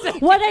seconds. can hear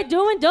what I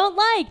do and don't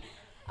like.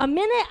 A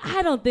minute?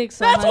 I don't think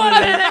so. That's honey.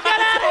 1 minute. Get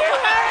out of here,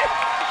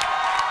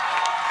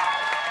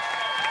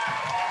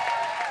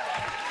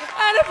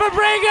 Anna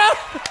Fabrega.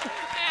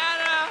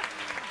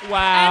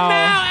 Wow. And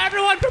now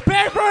everyone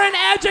prepare for an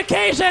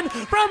education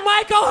from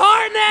Michael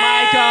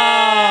Hartnett.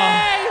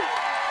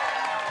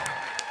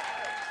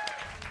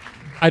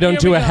 I don't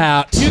do a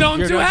hat. You don't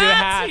You do don't do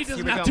hats? hats. He does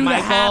Here we not go, do the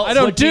Michael. hats. I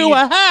don't What do do you-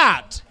 a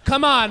hat.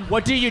 Come on.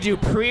 What do you do?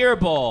 Pre or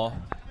bowl?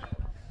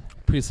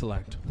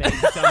 Pre-select.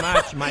 Thank you so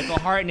much, Michael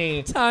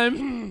Hartnett.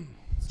 Time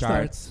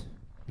Starts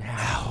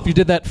now. If you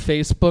did that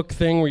Facebook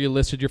thing where you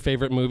listed your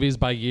favorite movies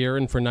by year,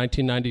 and for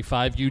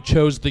 1995 you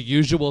chose The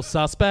Usual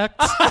Suspects.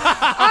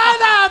 I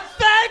don't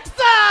think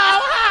so,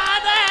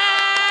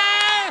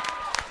 honey!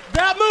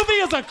 That movie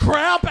is a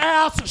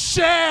crap-ass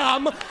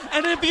sham,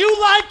 and if you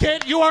like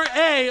it, you are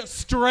A,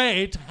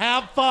 straight,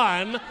 have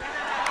fun,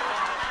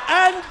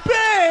 and B,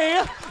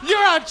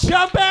 you're a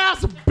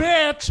chump-ass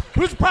bitch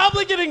who's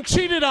probably getting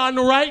cheated on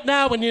right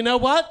now, and you know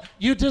what?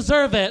 You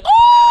deserve it.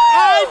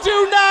 I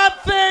do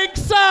not think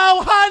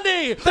so,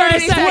 honey. 30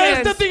 There's a seconds.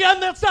 twist at the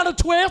end. That's not a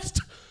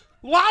twist.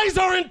 Lies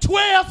aren't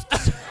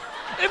twists.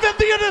 If at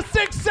the end of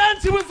Sixth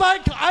Sense he was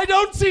like, I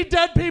don't see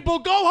dead people,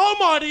 go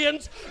home,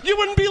 audience, you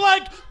wouldn't be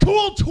like,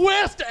 cool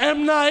twist,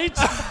 M. Night.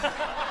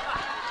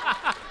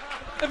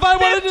 If I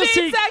wanted to 15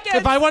 see, seconds.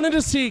 if I wanted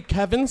to see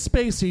Kevin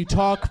Spacey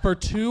talk for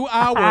 2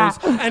 hours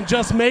and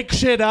just make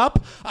shit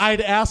up,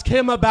 I'd ask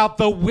him about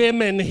the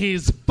women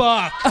he's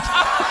fucked.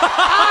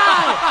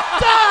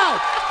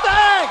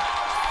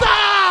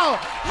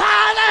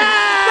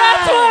 Honey!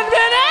 That's 1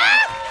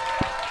 minute.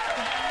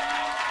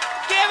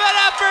 Give it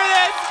up for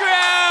this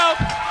group.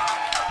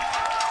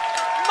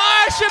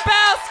 Marsha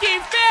Belsky,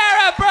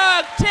 Farrah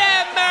Brooke,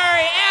 Tim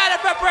Murray, Anna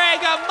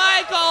Fabrega,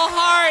 Michael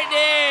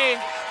Hartney.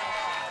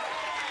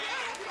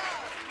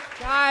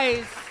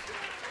 Guys.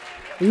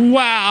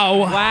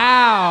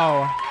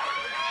 Wow.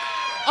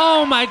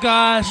 Oh my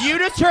gosh. You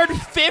just heard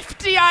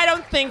 50 I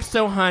don't think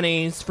so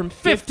honeys from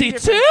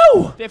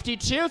 52?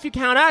 52 if you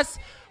count us.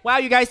 Wow,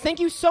 you guys,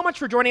 thank you so much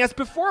for joining us.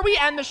 Before we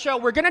end the show,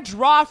 we're going to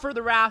draw for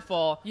the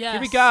raffle. Yes.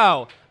 Here we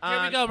go.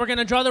 Here we go. We're going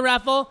to draw the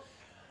raffle.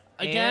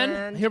 Again,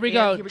 And here we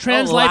go. here we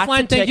Trans go. Lots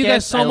Lifeline, of thank you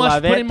guys tickets. so I much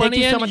love for it. putting Thank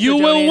money you so in. much You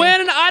for will donating.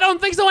 win an I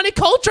Don't Think So Any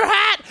culture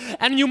hat,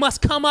 and you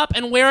must come up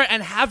and wear it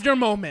and have your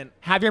moment.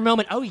 Have your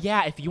moment. Oh,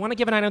 yeah. If you want to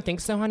give an I don't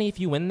think so, honey, if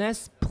you win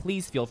this,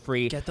 please feel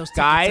free. Get those tickets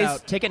Guys,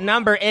 out. ticket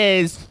number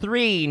is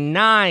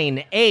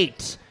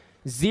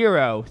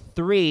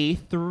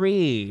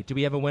 398033. Do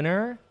we have a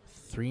winner?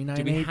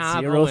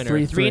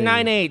 398-033.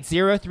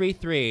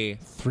 398033.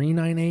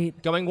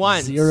 398. Going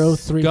once.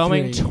 033.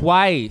 Going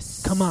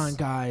twice. Come on,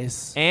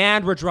 guys.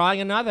 And we're drawing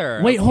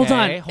another. Wait, hold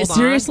on. Okay,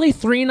 Seriously,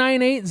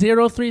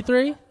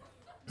 398-033?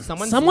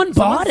 Someone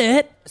bought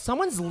it.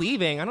 Someone's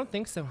leaving. I don't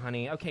think so,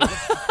 honey. Okay,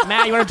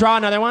 Matt, you want to draw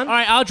another one? All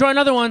right, I'll draw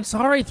another one.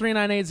 Sorry,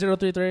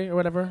 398-033 or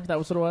whatever. That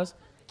was what it was.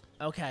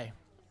 Okay.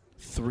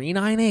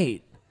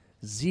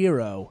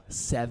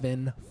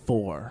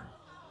 398-074.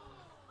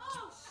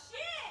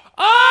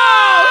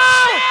 Oh,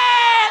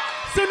 shit!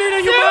 Sunita,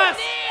 you must.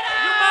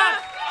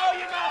 Oh,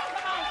 you must.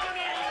 Come on,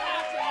 Sunita, you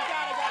have to. You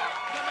gotta go.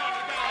 Come on,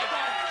 you gotta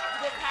go.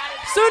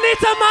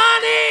 Sunita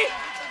Mani!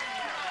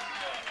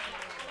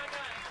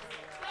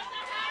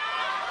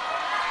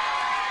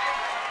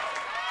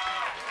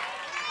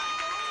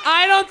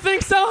 I don't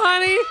think so,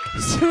 honey.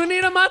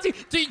 Sunita Mati.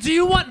 Do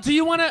you want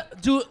to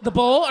do the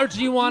bowl or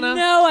do you want to?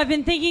 No, I've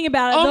been thinking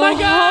about it Oh my the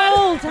God.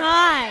 whole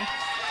time.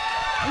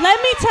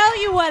 Let me tell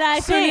you what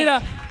I think.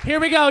 Sunita, here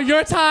we go.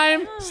 Your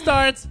time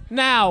starts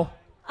now.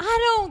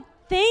 I don't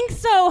think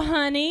so,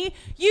 honey.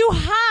 You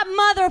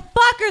hot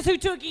motherfuckers who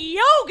took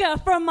yoga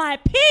from my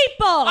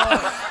people.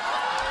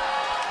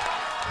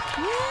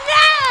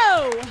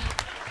 No!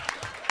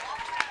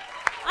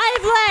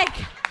 I've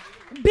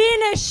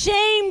been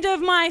ashamed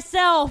of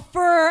myself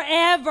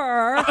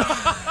forever.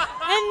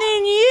 And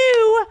then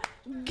you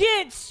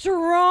get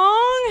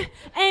strong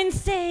and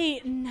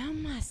say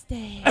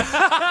namaste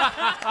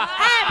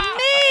at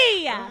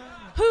me,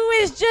 who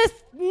is just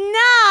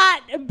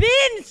not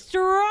been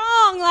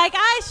strong like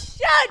I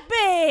should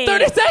be.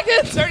 30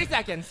 seconds. 30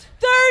 seconds.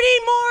 30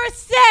 more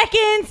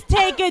seconds.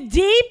 Take a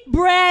deep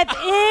breath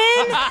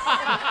in.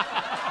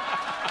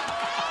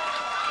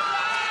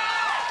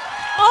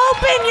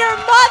 Open your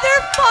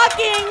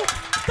motherfucking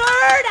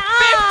third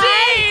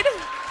eye. 15.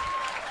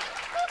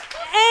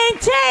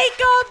 And take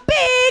a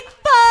big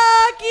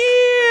fuck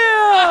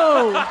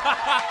you.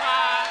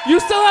 You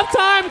still have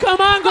time.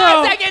 Come on,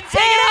 girl. 5 seconds.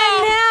 Take it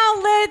home. And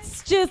now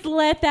let's just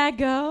let that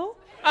go.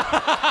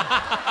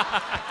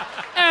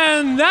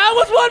 And that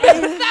was 1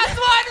 minute. That's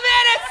 1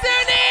 minute,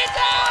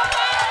 Sunita.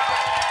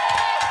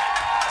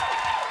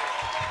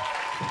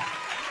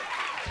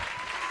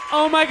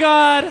 Oh my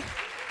God.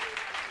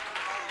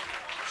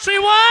 She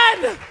won.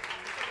 Oh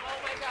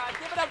my God.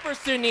 Give it up for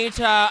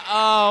Sunita.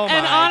 Oh my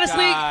And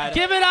honestly, God.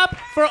 give it up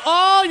for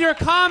all your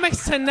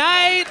comics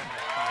tonight.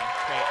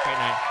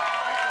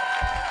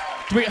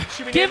 Great night.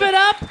 Should we Give name it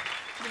up.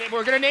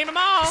 We're going to name them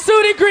all.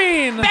 Sudi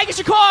Green. Becky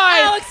Shakoy.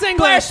 Alex English.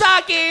 Blair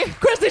Saki.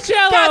 Christy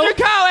Cello. Catherine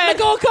Cohen.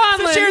 Nicole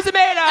Conlon. Sashir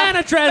Zameda.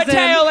 Anna Dresden.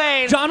 Mateo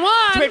Lane. John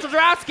Wan. Rachel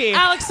Jarowski.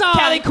 Alex Song.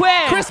 Kelly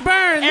Quinn. Chris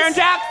Burns. Aaron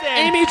Jackson.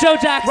 Amy Jo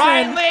Jackson.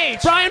 Ryan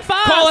Leach. Brian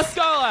Foss. Cole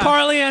Escola.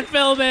 Carly Ann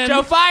Philbin.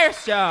 Joe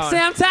Firestone.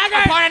 Sam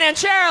Taggart. Aparna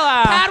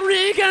Nancherla. Pat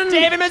Regan.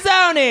 David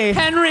Mazzoni.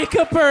 Henry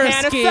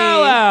Kapersky.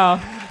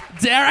 Hannah Solo.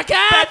 Derek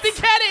Katz. Betsy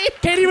Kenny.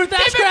 Katie Ruth Keep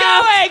it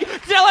Ashcraft. going.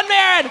 Dylan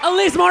Marin.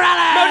 Elise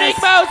Morales. Monique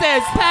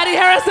Moses. Patty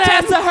Harrison.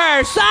 Tessa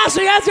Hirsch.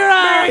 Sasha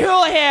Yezero. Mary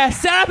Houlihan.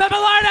 Sarah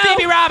Papalardo.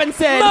 Phoebe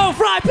Robinson. Mo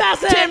Fry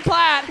Passett. Tim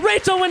Platt.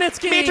 Rachel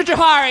Winitsky. Mitra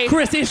Johari.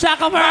 Christy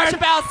Shackelford. Marsha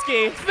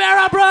Belsky.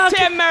 Farrah Brooke.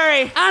 Tim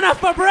Murray. Anna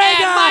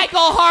Fabrega. And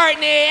Michael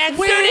Hartney. And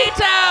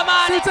Sunita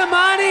Mani. Sunita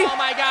Mani. Oh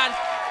my God.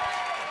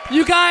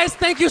 You guys,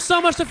 thank you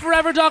so much to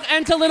Forever Dog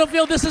and to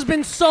Littlefield. This has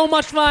been so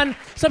much fun.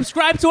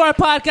 Subscribe to our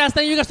podcast.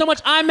 Thank you guys so much.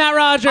 I'm Matt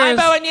Rogers. I'm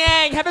Bowen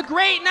Yang. Have a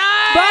great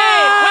night.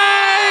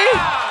 Bye.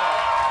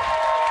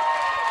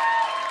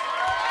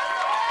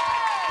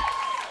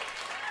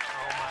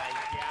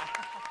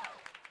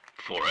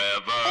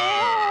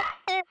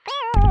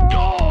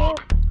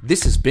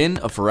 This has been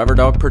a Forever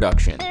Dog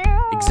production.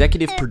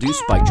 Executive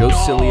produced by Joe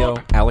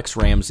Cilio, Alex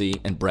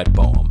Ramsey, and Brett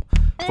Boehm.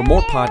 For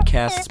more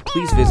podcasts,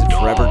 please visit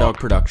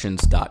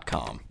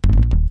foreverdogproductions.com.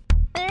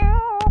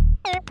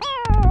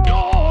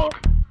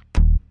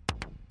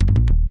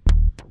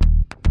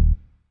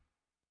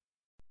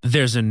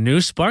 There's a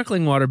new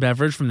sparkling water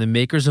beverage from the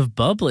makers of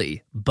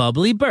Bubbly,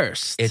 Bubbly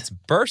Burst. It's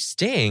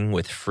bursting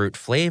with fruit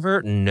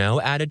flavor,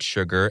 no added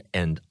sugar,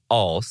 and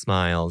all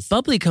smiles.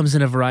 Bubbly comes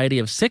in a variety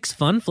of 6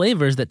 fun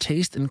flavors that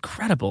taste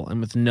incredible.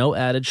 And with no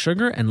added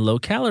sugar and low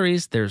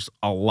calories, there's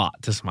a lot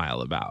to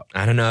smile about.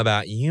 I don't know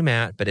about you,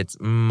 Matt, but it's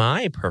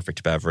my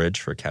perfect beverage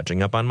for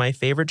catching up on my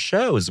favorite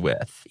shows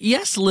with.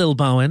 Yes, Lil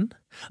Bowen.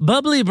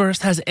 Bubbly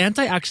Burst has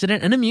antioxidant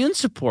and immune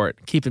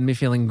support, keeping me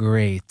feeling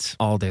great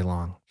all day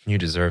long. You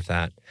deserve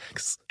that.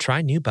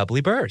 Try new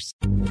Bubbly Burst.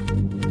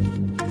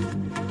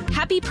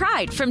 Happy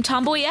Pride from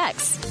Tomboy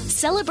X,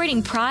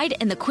 celebrating pride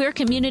in the queer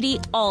community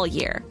all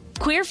year.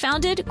 Queer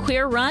founded,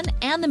 queer run,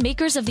 and the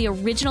makers of the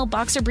original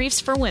boxer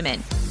briefs for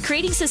women,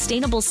 creating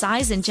sustainable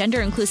size and gender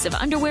inclusive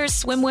underwear,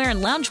 swimwear,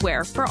 and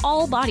loungewear for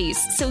all bodies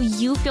so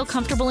you feel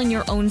comfortable in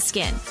your own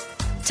skin.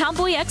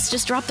 Tomboy X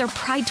just dropped their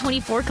Pride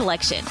 24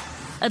 collection.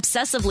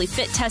 Obsessively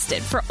fit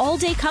tested for all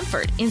day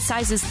comfort in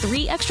sizes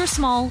 3 extra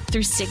small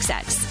through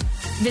 6X.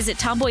 Visit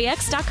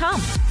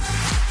tomboyx.com.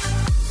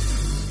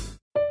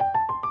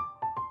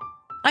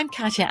 I'm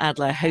Katya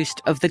Adler,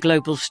 host of The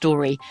Global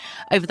Story.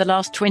 Over the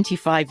last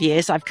 25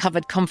 years, I've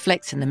covered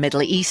conflicts in the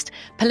Middle East,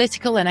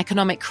 political and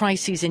economic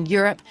crises in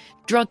Europe,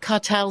 drug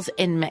cartels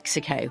in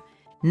Mexico.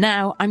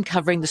 Now I'm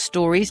covering the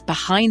stories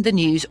behind the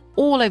news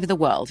all over the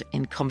world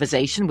in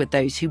conversation with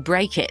those who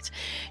break it.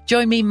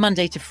 Join me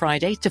Monday to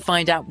Friday to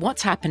find out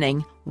what's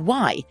happening,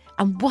 why,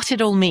 and what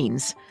it all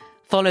means.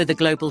 Follow The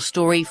Global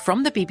Story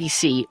from the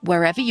BBC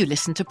wherever you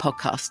listen to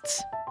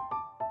podcasts.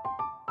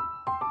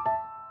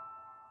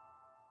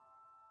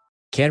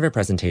 Canva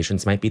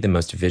presentations might be the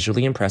most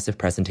visually impressive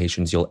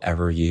presentations you'll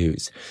ever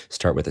use.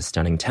 Start with a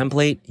stunning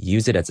template,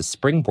 use it as a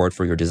springboard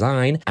for your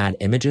design, add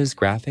images,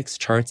 graphics,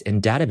 charts,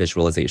 and data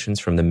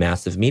visualizations from the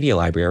massive media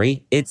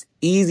library. It's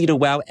easy to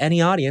wow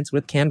any audience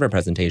with Canva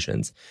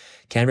presentations.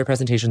 Canva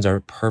presentations are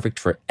perfect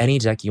for any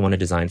deck you want to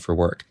design for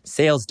work.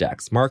 Sales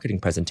decks,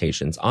 marketing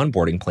presentations,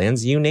 onboarding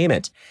plans, you name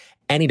it.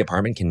 Any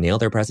department can nail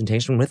their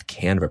presentation with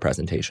Canva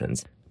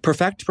presentations.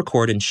 Perfect,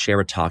 record, and share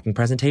a talking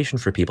presentation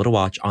for people to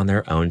watch on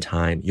their own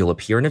time. You'll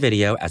appear in a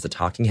video as a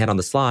talking head on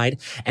the slide,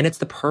 and it's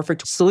the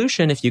perfect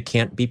solution if you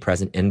can't be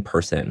present in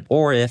person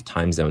or if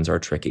time zones are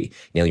tricky.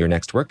 Nail your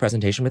next work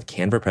presentation with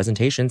Canva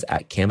presentations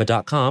at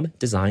canva.com,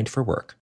 designed for work.